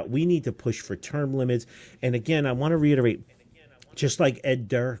voted out. We need to push for term limits. And again, I want to reiterate, just like Ed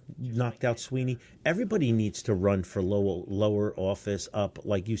Durr knocked out Sweeney, everybody needs to run for lower office, up,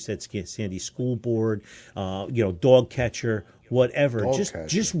 like you said, Sandy, school board, dog catcher, whatever.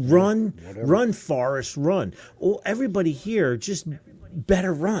 Just run, run, Forrest, run. Oh, everybody here just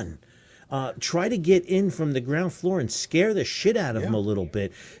better run. Try to get in from the ground floor and scare the shit out of them a little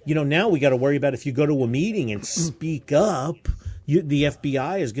bit. You know, now we got to worry about if you go to a meeting and speak up, the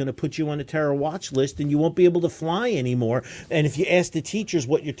FBI is going to put you on a terror watch list and you won't be able to fly anymore. And if you ask the teachers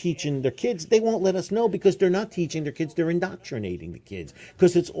what you're teaching their kids, they won't let us know because they're not teaching their kids. They're indoctrinating the kids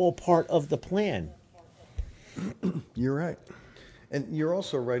because it's all part of the plan. You're right. And you're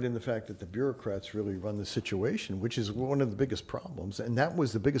also right in the fact that the bureaucrats really run the situation, which is one of the biggest problems. And that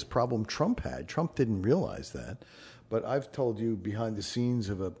was the biggest problem Trump had. Trump didn't realize that. But I've told you behind the scenes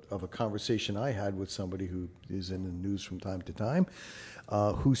of a conversation I had with somebody who is in the news from time to time,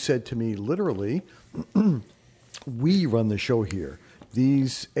 who said to me literally, we run the show here.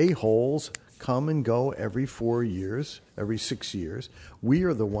 These a-holes come and go every 4 years, every 6 years. We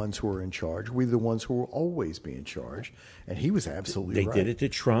are the ones who are in charge. We're the ones who will always be in charge. And he was absolutely right. They did it to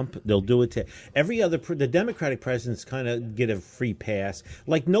Trump. They'll do it to every other. The Democratic presidents kind of get a free pass.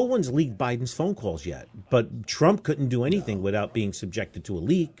 Like no one's leaked Biden's phone calls yet. But Trump couldn't do anything without being subjected to a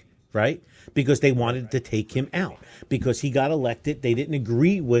leak, right? Because they wanted to take him out. Because he got elected. They didn't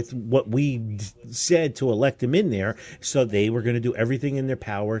agree with what we said to elect him in there. So they were going to do everything in their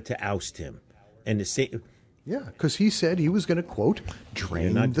power to oust him. And to say, yeah, because he said he was going to, quote,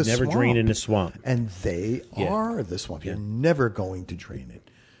 drain the swamp. Never drain in the swamp. And they are the swamp. You're never going to drain it.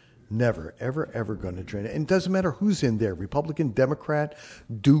 Never, ever, ever going to drain it. And it doesn't matter who's in there, Republican, Democrat,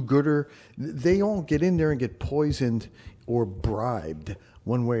 do-gooder. They all get in there and get poisoned or bribed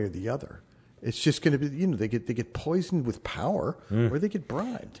one way or the other. It's just going to be, they get poisoned with power or they get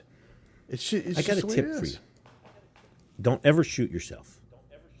bribed. I got a tip for you. Don't ever shoot yourself.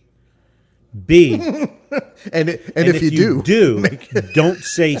 B, and if you do, don't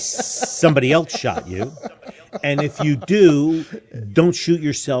say somebody else shot you. And if you do, don't shoot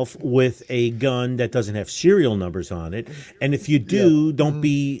yourself with a gun that doesn't have serial numbers on it. And if you do, don't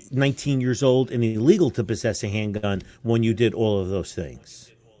be 19 years old and illegal to possess a handgun when you did all of those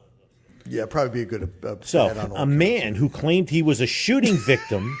things. Yeah, probably be a good. So, a man who claimed he was a shooting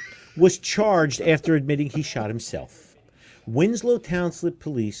victim was charged after admitting he shot himself. Winslow Township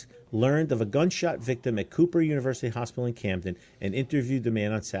Police learned of a gunshot victim at Cooper University Hospital in Camden and interviewed the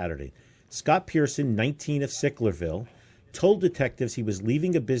man on Saturday. Scott Pearson, 19 of Sicklerville, told detectives he was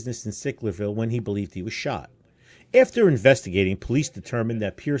leaving a business in Sicklerville when he believed he was shot. After investigating, police determined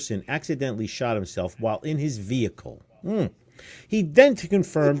that Pearson accidentally shot himself while in his vehicle. He then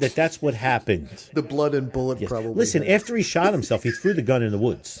confirmed that that's what happened. The blood and bullet probably. Listen, after he shot himself, he threw the gun in the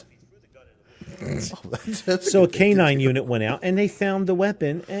woods. That's so a K-9 unit went out, and they found the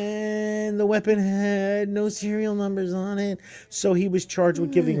weapon, and the weapon had no serial numbers on it. So he was charged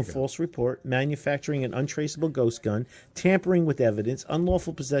with giving a false report, manufacturing an untraceable ghost gun, tampering with evidence,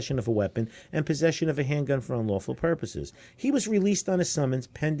 unlawful possession of a weapon, and possession of a handgun for unlawful purposes. He was released on a summons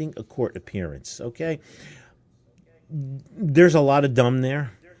pending a court appearance, okay? There's a lot of dumb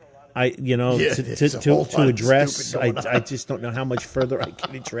there. To address, I just don't know how much further I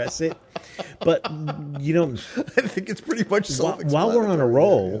can address it. But, I think it's pretty much while we're on a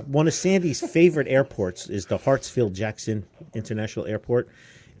roll, one of Sandy's favorite airports is the Hartsfield-Jackson International Airport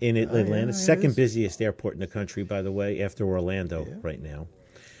in Atlanta. Second busiest airport in the country, by the way, after Orlando right now.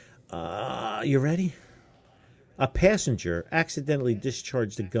 You ready? A passenger accidentally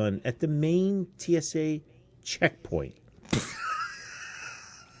discharged a gun at the main TSA checkpoint.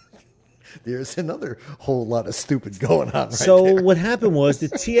 There's another whole lot of stupid going on right So there. What happened was the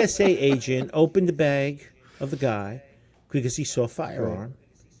TSA agent opened the bag of the guy because he saw a firearm.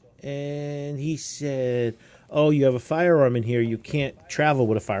 And he said, oh, you have a firearm in here. You can't travel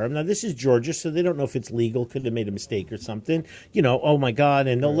with a firearm. Now, this is Georgia, so they don't know if it's legal. Could have made a mistake or something. Oh, my God.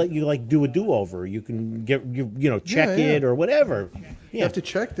 And they'll let you, do a do-over. You can check it or whatever. You have to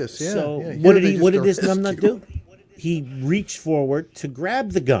check this, yeah. So what did this numbnut do? He reached forward to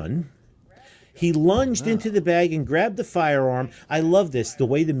grab the gun. He lunged into the bag and grabbed the firearm. I love this, the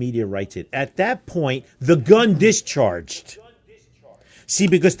way the media writes it. At that point, the gun discharged. See,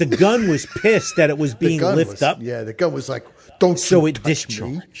 because the gun was pissed that it was being lifted up. Yeah, the gun was like, don't so you it touch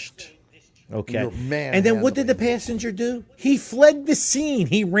discharged. Me. Okay. You're And then what did the passenger do? He fled the scene.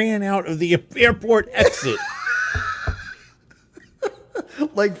 He ran out of the airport exit.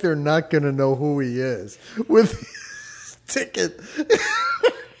 Like they're not going to know who he is with his ticket.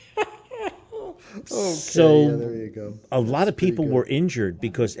 Okay, so yeah, there you go. A lot of people were injured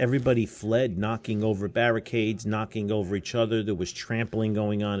because everybody fled, knocking over barricades, knocking over each other. There was trampling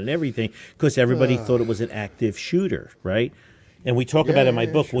going on and everything because everybody thought it was an active shooter, right? And we talk about in my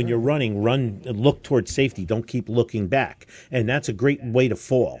book, when you're running, look towards safety. Don't keep looking back. And that's a great way to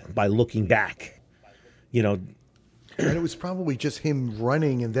fall, by looking back. You know. And it was probably just him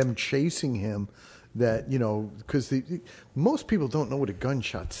running and them chasing him. That, you know, because most people don't know what a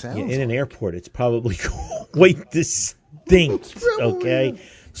gunshot sounds like. In an airport, it's probably quite distinct, okay?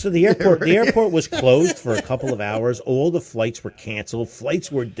 So the airport was closed for a couple of hours. All the flights were canceled.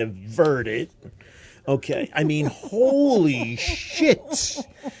 Flights were diverted, okay? I mean, holy shit.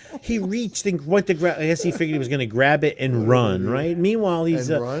 He reached and went to grab. I guess he figured he was going to grab it and run, right? Meanwhile,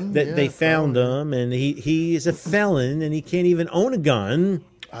 they found him, and he is a felon, and he can't even own a gun.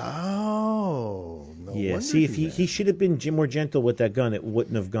 Oh, no yeah. wonder See, if he should have been more gentle with that gun, it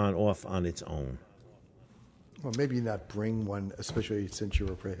wouldn't have gone off on its own. Well, maybe not bring one, especially since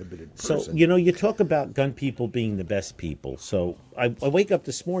you're a prohibited person. So, you know, you talk about gun people being the best people. So I wake up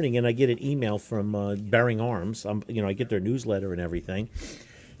this morning and I get an email from Bearing Arms. I get their newsletter and everything.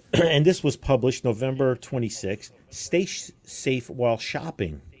 And this was published November 26th. Stay safe while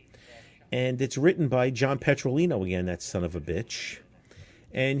shopping. And it's written by John Petrolino again, that son of a bitch.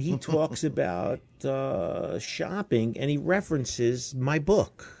 And he talks about shopping, and he references my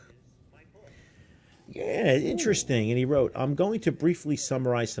book. Yeah, interesting. And he wrote, I'm going to briefly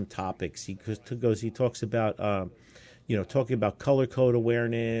summarize some topics. He talks about, talking about color code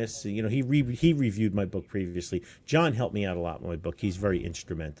awareness. You know, he reviewed my book previously. John helped me out a lot with my book. He's very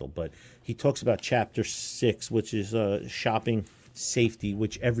instrumental. But he talks about chapter 6, which is shopping safety,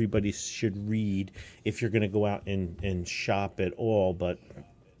 which everybody should read if you're going to go out and shop at all. But,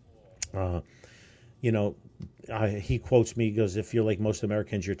 he quotes me, he goes, if you're like most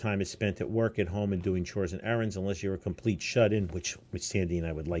Americans, your time is spent at work, at home, and doing chores and errands, unless you're a complete shut-in, which Sandy and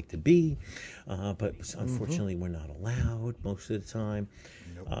I would like to be. But unfortunately, we're not allowed most of the time.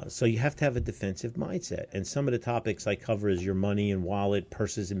 Nope. So you have to have a defensive mindset. And some of the topics I cover is your money and wallet,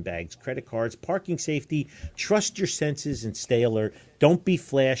 purses and bags, credit cards, parking safety, trust your senses and stay alert. Don't be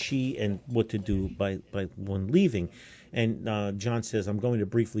flashy, and what to do by when leaving. And John says, I'm going to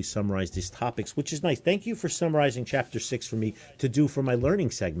briefly summarize these topics, which is nice. Thank you for summarizing Chapter 6 for me to do for my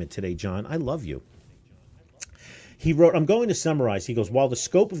learning segment today, John. I love you. He wrote, I'm going to summarize. He goes, while the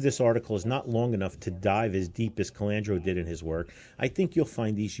scope of this article is not long enough to dive as deep as Calandro did in his work, I think you'll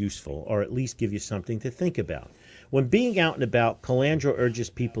find these useful, or at least give you something to think about. When being out and about, Calandro urges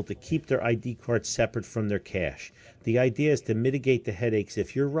people to keep their ID cards separate from their cash. The idea is to mitigate the headaches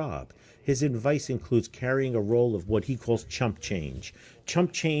if you're robbed. His advice includes carrying a roll of what he calls chump change.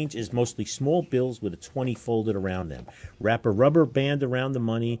 Chump change is mostly small bills with a 20 folded around them. Wrap a rubber band around the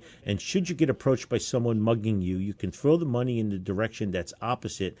money, and should you get approached by someone mugging you, you can throw the money in the direction that's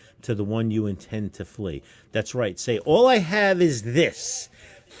opposite to the one you intend to flee. That's right. Say, all I have is this.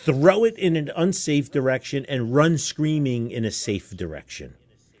 Throw it in an unsafe direction and run screaming in a safe direction.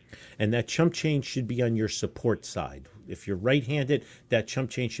 And that chump change should be on your support side. If you're right-handed, that chump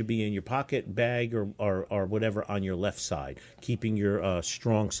change should be in your pocket, bag, or whatever on your left side, keeping your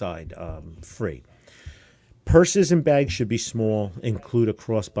strong side free. Purses and bags should be small, include a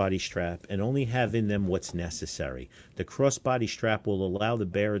crossbody strap, and only have in them what's necessary. The crossbody strap will allow the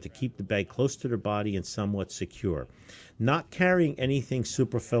bearer to keep the bag close to their body and somewhat secure. Not carrying anything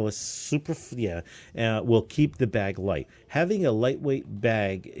superfluous will keep the bag light. Having a lightweight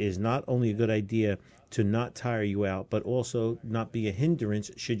bag is not only a good idea to not tire you out, but also not be a hindrance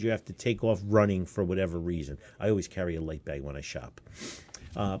should you have to take off running for whatever reason. I always carry a light bag when I shop.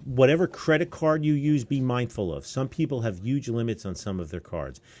 Whatever credit card you use, be mindful of. Some people have huge limits on some of their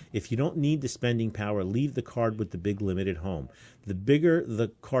cards. If you don't need the spending power, leave the card with the big limit at home. The bigger the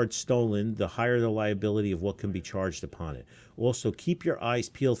card stolen, the higher the liability of what can be charged upon it. Also, keep your eyes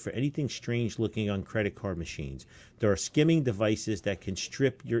peeled for anything strange looking on credit card machines. There are skimming devices that can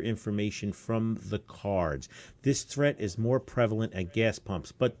strip your information from the cards. This threat is more prevalent at gas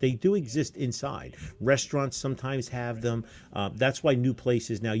pumps, but they do exist inside. Restaurants sometimes have them. That's why new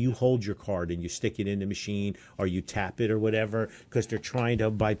places now, you hold your card and you stick it in the machine or you tap it or whatever, because they're trying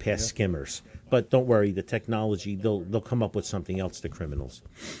to bypass skimmers. But don't worry, the technology, they'll come up with something else, the criminals.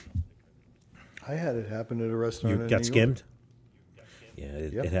 I had it happen at a restaurant. You in got New skimmed? York.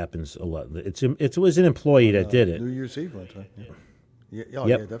 Yeah, it happens a lot. It was an employee that did it. New Year's Eve one time. Yeah, Yep.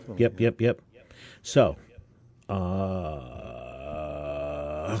 yeah, definitely. Yep. So,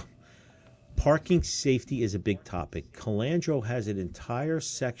 parking safety is a big topic. Calandro has an entire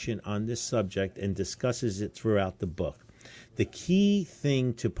section on this subject and discusses it throughout the book. The key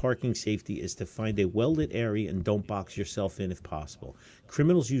thing to parking safety is to find a well-lit area and don't box yourself in if possible.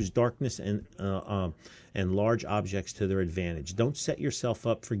 Criminals use darkness and large objects to their advantage. Don't set yourself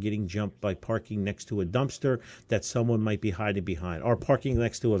up for getting jumped by parking next to a dumpster that someone might be hiding behind, or parking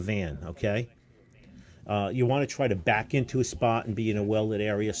next to a van, okay? You want to try to back into a spot and be in a well-lit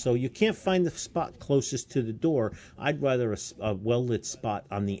area. So you can't find the spot closest to the door. I'd rather a well-lit spot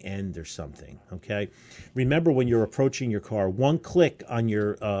on the end or something, okay? Remember, when you're approaching your car, one click on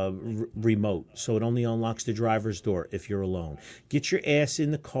your remote, so it only unlocks the driver's door if you're alone. Get your ass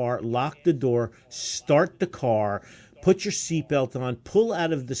in the car, lock the door, start the car, put your seatbelt on, pull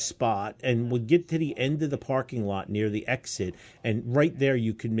out of the spot, and we'll get to the end of the parking lot near the exit. And right there,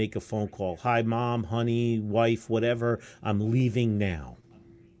 you can make a phone call. Hi, Mom, honey, wife, whatever. I'm leaving now.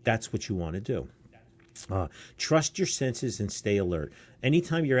 That's what you want to do. Trust your senses and stay alert.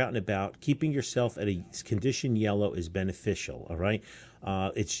 Anytime you're out and about, keeping yourself at a condition yellow is beneficial, all right?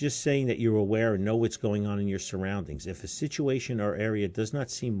 It's just saying that you're aware and know what's going on in your surroundings. If a situation or area does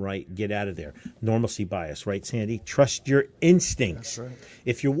not seem right, get out of there. Normalcy bias, right, Sandy? Trust your instincts. That's right.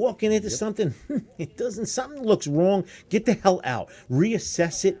 If you're walking into something, something looks wrong, get the hell out.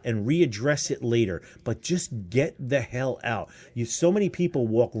 Reassess it and readdress it later, but just get the hell out. So many people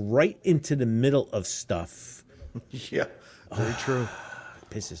walk right into the middle of stuff. Yeah, very true.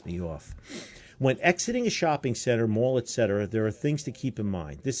 Pisses me off. When exiting a shopping center, mall, etc., there are things to keep in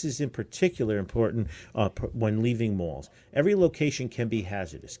mind. This is in particular important when leaving malls. Every location can be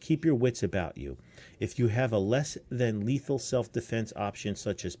hazardous. Keep your wits about you. If you have a less than lethal self-defense option,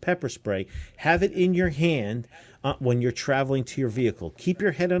 such as pepper spray, have it in your hand when you're traveling to your vehicle. Keep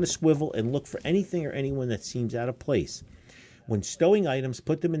your head on a swivel and look for anything or anyone that seems out of place. When stowing items,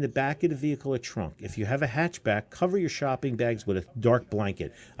 put them in the back of the vehicle or trunk. If you have a hatchback, cover your shopping bags with a dark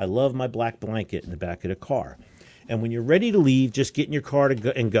blanket. I love my black blanket in the back of the car. And when you're ready to leave, just get in your car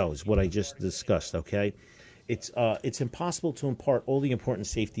and go is what I just discussed, okay? It's impossible to impart all the important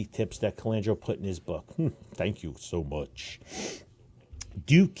safety tips that Calandro put in his book. Thank you so much.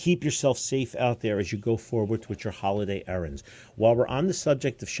 Do keep yourself safe out there as you go forward with your holiday errands. While we're on the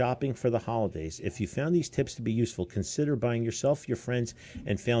subject of shopping for the holidays, if you found these tips to be useful, consider buying yourself, your friends,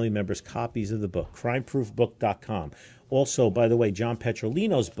 and family members copies of the book, crimeproofbook.com. Also, by the way, John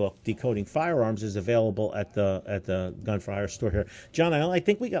Petrolino's book, Decoding Firearms, is available at the Gun for Hire store here. John, I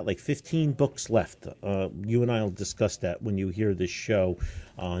think we got like 15 books left. You and I will discuss that when you hear this show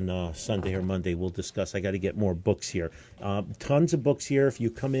on Sunday or Monday. We'll discuss. I got to get more books here. Tons of books here. If you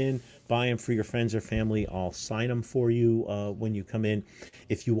come in, buy them for your friends or family. I'll sign them for you when you come in.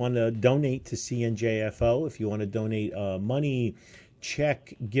 If you want to donate to CNJFO, if you want to donate money,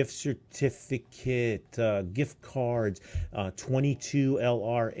 check, gift certificate, gift cards, 22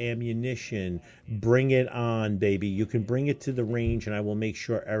 LR ammunition. Bring it on, baby. You can bring it to the range, and I will make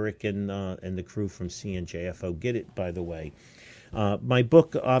sure Eric and the crew from CNJFO get it, by the way. My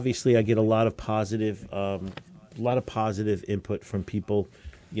book, obviously, I get a lot of positive input from people,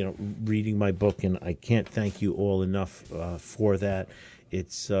 reading my book, and I can't thank you all enough for that.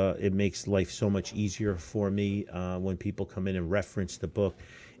 It makes life so much easier for me when people come in and reference the book,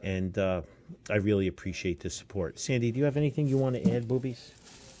 and I really appreciate the support. Sandy, do you have anything you want to add, boobies?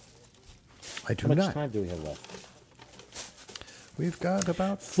 I do How not. much time do we have left? We've got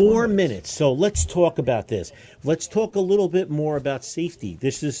about 4 minutes. So let's talk about this. Let's talk a little bit more about safety.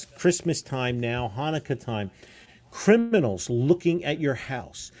 This is Christmas time now, Hanukkah time. Criminals looking at your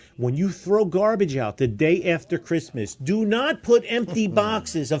house. When you throw garbage out the day after Christmas, do not put empty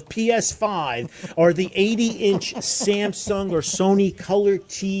boxes of PS5 or the 80-inch Samsung or Sony Color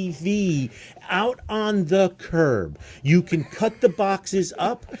TV out on the curb. You can cut the boxes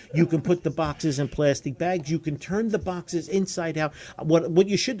up. You can put the boxes in plastic bags. You can turn the boxes inside out. What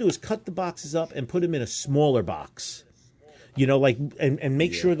you should do is cut the boxes up and put them in a smaller box. And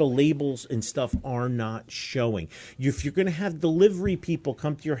make sure the labels and stuff are not showing. If you're going to have delivery people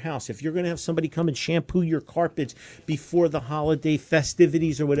come to your house, if you're going to have somebody come and shampoo your carpets before the holiday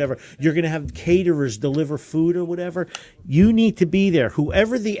festivities or whatever, you're going to have caterers deliver food or whatever, you need to be there.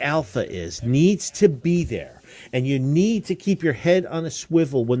 Whoever the alpha is needs to be there. And you need to keep your head on a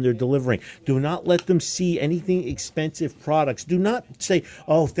swivel when they're delivering. Do not let them see anything expensive products. Do not say,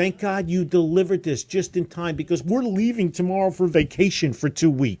 oh, thank God you delivered this just in time because we're leaving tomorrow for vacation for 2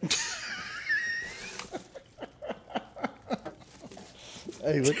 weeks.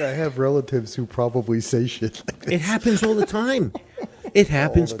 Hey, look, I have relatives who probably say shit like this. It happens all the time. It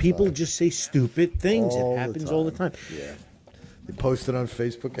happens. the People time. just say stupid things. All It the happens all the time. time. Yeah. They post it on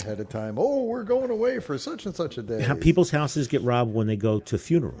Facebook ahead of time. Oh, we're going away for such and such a day. People's houses get robbed when they go to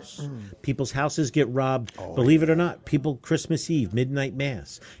funerals. People's houses get robbed, believe it or not. People, Christmas Eve, midnight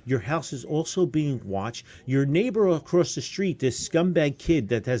mass. Your house is also being watched. Your neighbor across the street, this scumbag kid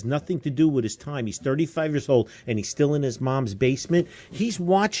that has nothing to do with his time. He's 35 years old and he's still in his mom's basement. He's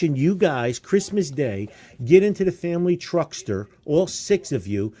watching you guys Christmas Day get into the family truckster, all 6 of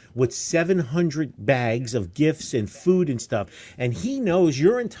you, with 700 bags of gifts and food and stuff. And he knows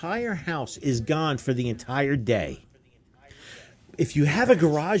your entire house is gone for the entire day. If you have a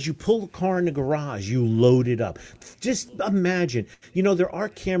garage, you pull the car in the garage, you load it up. Just imagine, there are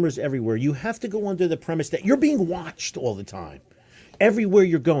cameras everywhere. You have to go under the premise that you're being watched all the time. Everywhere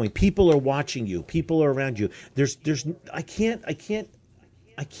you're going, people are watching you. People are around you. I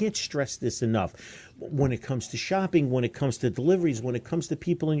can't stress this enough. When it comes to shopping, when it comes to deliveries, when it comes to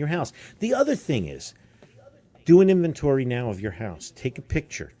people in your house. The other thing is, do an inventory now of your house. Take a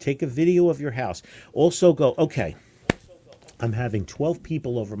picture. Take a video of your house. Also go, okay, I'm having 12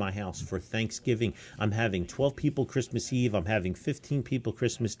 people over my house for Thanksgiving. I'm having 12 people Christmas Eve. I'm having 15 people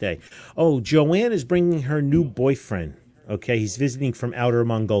Christmas Day. Oh, Joanne is bringing her new boyfriend. Okay, he's visiting from Outer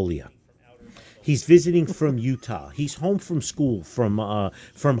Mongolia. He's visiting from Utah. He's home from school, from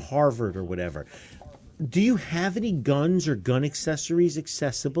Harvard or whatever. Do you have any guns or gun accessories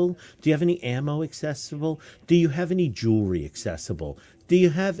accessible? Do you have any ammo accessible? Do you have any jewelry accessible? Do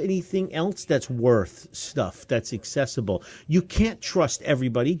you have anything else that's worth stuff that's accessible? You can't trust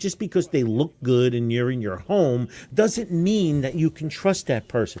everybody. Just because they look good and you're in your home doesn't mean that you can trust that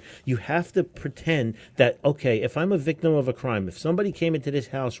person. You have to pretend that, okay, if I'm a victim of a crime, if somebody came into this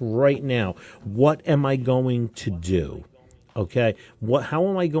house right now, what am I going to do? Okay, how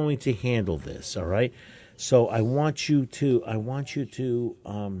am I going to handle this? All right, so I want you to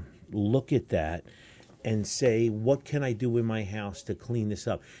look at that and say, what can I do in my house to clean this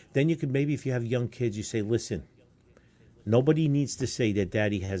up? Then you could maybe, if you have young kids, you say, listen, nobody needs to say that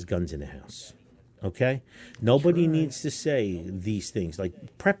daddy has guns in the house. Okay? Nobody needs to say these things. Like,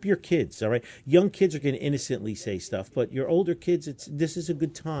 prep your kids, all right? Young kids are going to innocently say stuff, but your older kids, this is a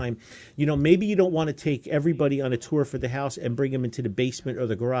good time. Maybe you don't want to take everybody on a tour for the house and bring them into the basement or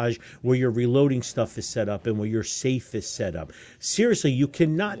the garage where your reloading stuff is set up and where your safe is set up. Seriously, you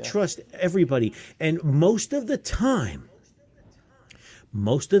cannot trust everybody. And most of the time,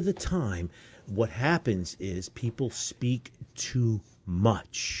 what happens is people speak too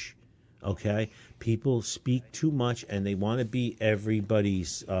much. Okay, people speak too much and they want to be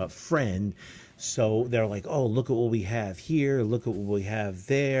everybody's friend. So they're like, oh, look at what we have here. Look at what we have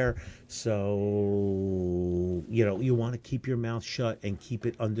there. So, you want to keep your mouth shut and keep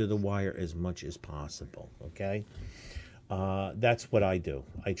it under the wire as much as possible. Okay, that's what I do.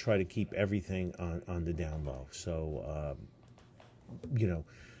 I try to keep everything on the down low. So,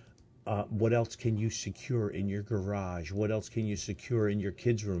 what else can you secure in your garage? What else can you secure in your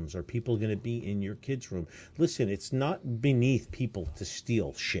kids' rooms? Are people going to be in your kids' room? Listen, it's not beneath people to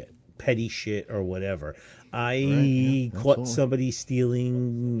steal shit, petty shit or whatever. I caught somebody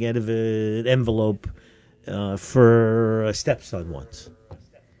stealing out of an envelope for a stepson once.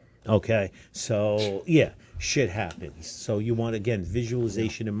 Okay, so yeah, shit happens. So you want, again,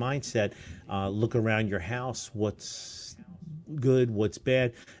 visualization and mindset. Look around your house. What's good, what's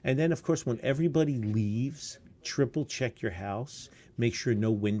bad. And then, of course, when everybody leaves, triple check your house. Make sure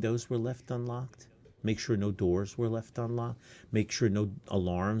no windows were left unlocked. Make sure no doors were left unlocked. Make sure no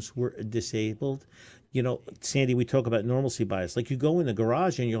alarms were disabled. Sandy, we talk about normalcy bias. Like, you go in the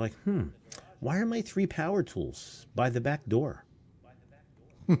garage and you're like, why are my 3 power tools by the back door?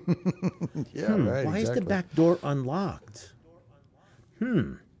 Yeah, right. Why is the back door unlocked?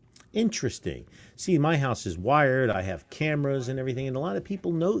 Interesting. See, my house is wired. I have cameras and everything, and a lot of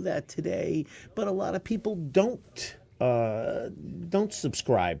people know that today, but a lot of people don't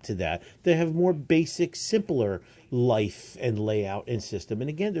subscribe to that. They have more basic, simpler life and layout and system. And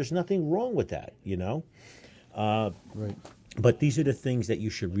again, there's nothing wrong with that, Right. But these are the things that you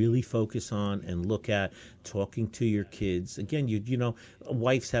should really focus on and look at, talking to your kids. Again,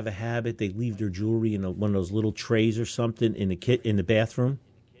 wives have a habit. They leave their jewelry in one of those little trays or something in the bathroom.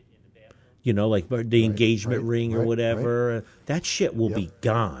 Like the engagement ring or whatever. Right. That shit will be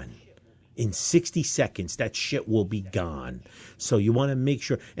gone. In 60 seconds, that shit will be gone. So you want to make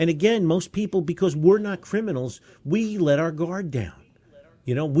sure. And again, most people, because we're not criminals, we let our guard down.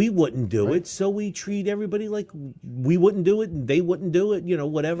 You know, we wouldn't do it, so we treat everybody like we wouldn't do it and they wouldn't do it. You know,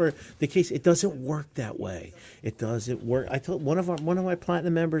 whatever the case, it doesn't work that way. It doesn't work. I told one of my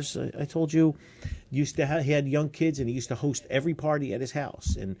platinum members, I told you, used to he had young kids and he used to host every party at his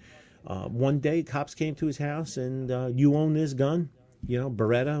house. And one day, cops came to his house and you own this gun. You know,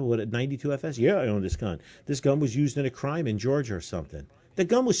 Beretta, what, 92 FS? Yeah, I own this gun. This gun was used in a crime in Georgia or something. The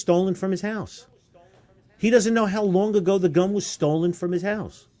gun was stolen from his house. He doesn't know how long ago the gun was stolen from his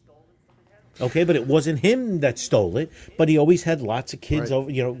house. Okay, but it wasn't him that stole it. But he always had lots of kids over.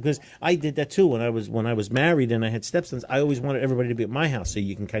 You know, because I did that too when I was married and I had stepsons. I always wanted everybody to be at my house so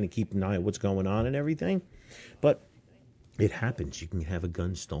you can kind of keep an eye on what's going on and everything. But it happens. You can have a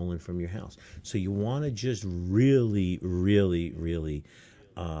gun stolen from your house. So you want to just really, really, really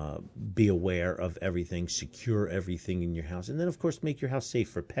be aware of everything, secure everything in your house. And then, of course, make your house safe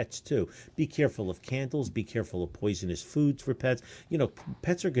for pets, too. Be careful of candles. Be careful of poisonous foods for pets. You know,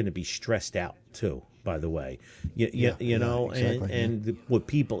 pets are going to be stressed out, too, by the way. You know, exactly. and with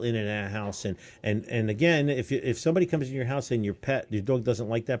people in and out of the house. And again, if somebody comes in your house and your dog doesn't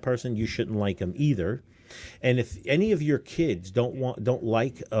like that person, you shouldn't like them either. And if any of your kids don't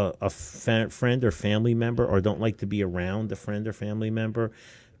like a friend or family member, or don't like to be around a friend or family member,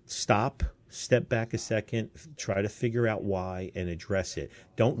 step back a second, try to figure out why, and address it.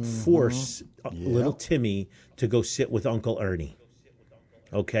 Don't force little Timmy to go sit with Uncle Ernie.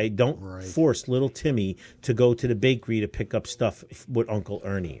 Okay? Don't force little Timmy to go to the bakery to pick up stuff with Uncle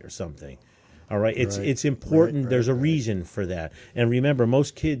Ernie or something. All right, it's important. There's a reason for that. And remember,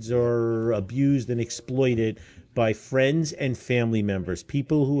 most kids are abused and exploited by friends and family members,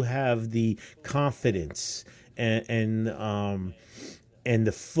 people who have the confidence and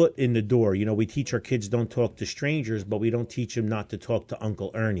the foot in the door. You know, we teach our kids don't talk to strangers, but we don't teach them not to talk to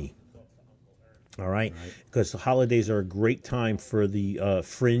Uncle Ernie. All right, because the holidays are a great time for the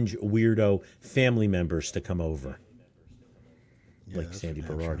fringe weirdo family members to come over, like Sandy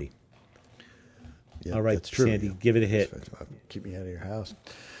Berardi. Yeah, all right, that's true. Sandy, give it a hit. Keep me out of your house.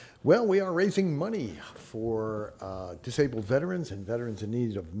 Well, we are raising money for disabled veterans and veterans in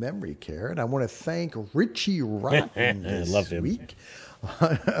need of memory care. And I want to thank Richie Rotten this week.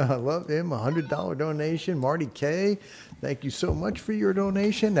 I love him. $100 donation. Marty K., thank you so much for your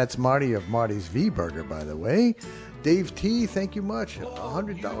donation. That's Marty of Marty's V-Burger, by the way. Dave T., thank you much.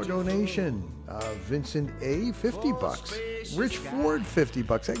 $100 donation. Vincent A., $50. Rich Ford,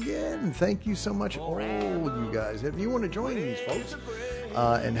 $50 again. Thank you so much, all you guys. If you want to join these folks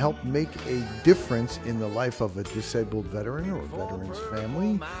and help make a difference in the life of a disabled veteran or veteran's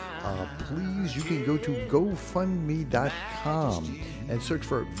family, please, you can go to GoFundMe.com and search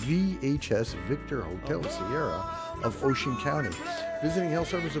for VHS Victor Hotel Sierra of Ocean County. Visiting Health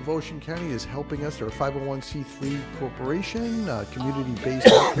Service of Ocean County is helping us. They're a 501c3 corporation, community-based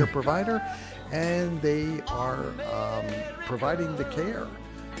healthcare provider, and they are providing the care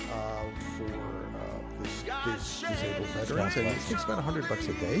for this disabled veterans. And it takes about $100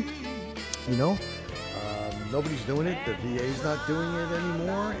 a day. You know, nobody's doing it. The VA's not doing it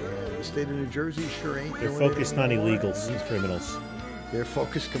anymore, and the state of New Jersey sure ain't doing it. They're focused on illegals and criminals. They're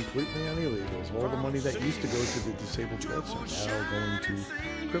focused completely on illegals. All the money that used to go to the disabled vets are now going to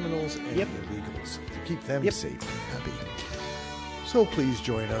criminals and illegals to keep them safe and happy. So please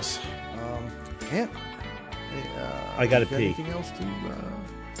join us. Ant, I got to pee. Anything else to...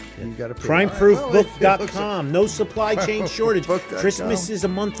 You got to Crimeproofbook.com. No supply chain shortage. Christmas is a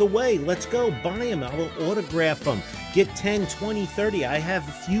month away. Let's go. Buy them. I will autograph them. Get 10, 20, 30. I have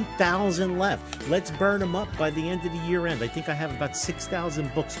a few thousand left. Let's burn them up by the end of the year end. I think I have about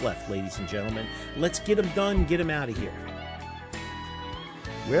 6,000 books left, ladies and gentlemen. Let's get them done. Get them out of here.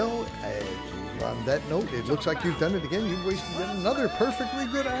 Well, on that note, it looks like you've done it again. You've wasted yet another perfectly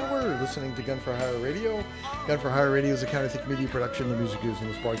good hour listening to Gun for Hire Radio. Gun for Hire Radio is a counterfeit media production. The music used in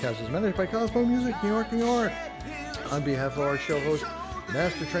this broadcast is managed by Cosmo Music, New York, New York. On behalf of our show host,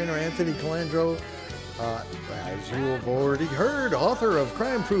 Master Trainer Anthony Calandro, as you have already heard, author of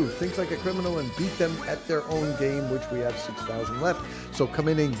Crime Proof, Think Like a Criminal and Beat Them at Their Own Game, which we have 6,000 left. So come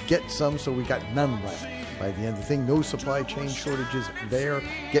in and get some, so we got none left. By the end of the thing, no supply chain shortages there.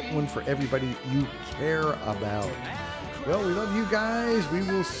 Get one for everybody you care about. Well, we love you guys. We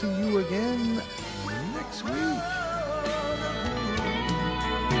will see you again next week.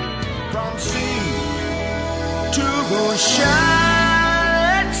 From sea to shine.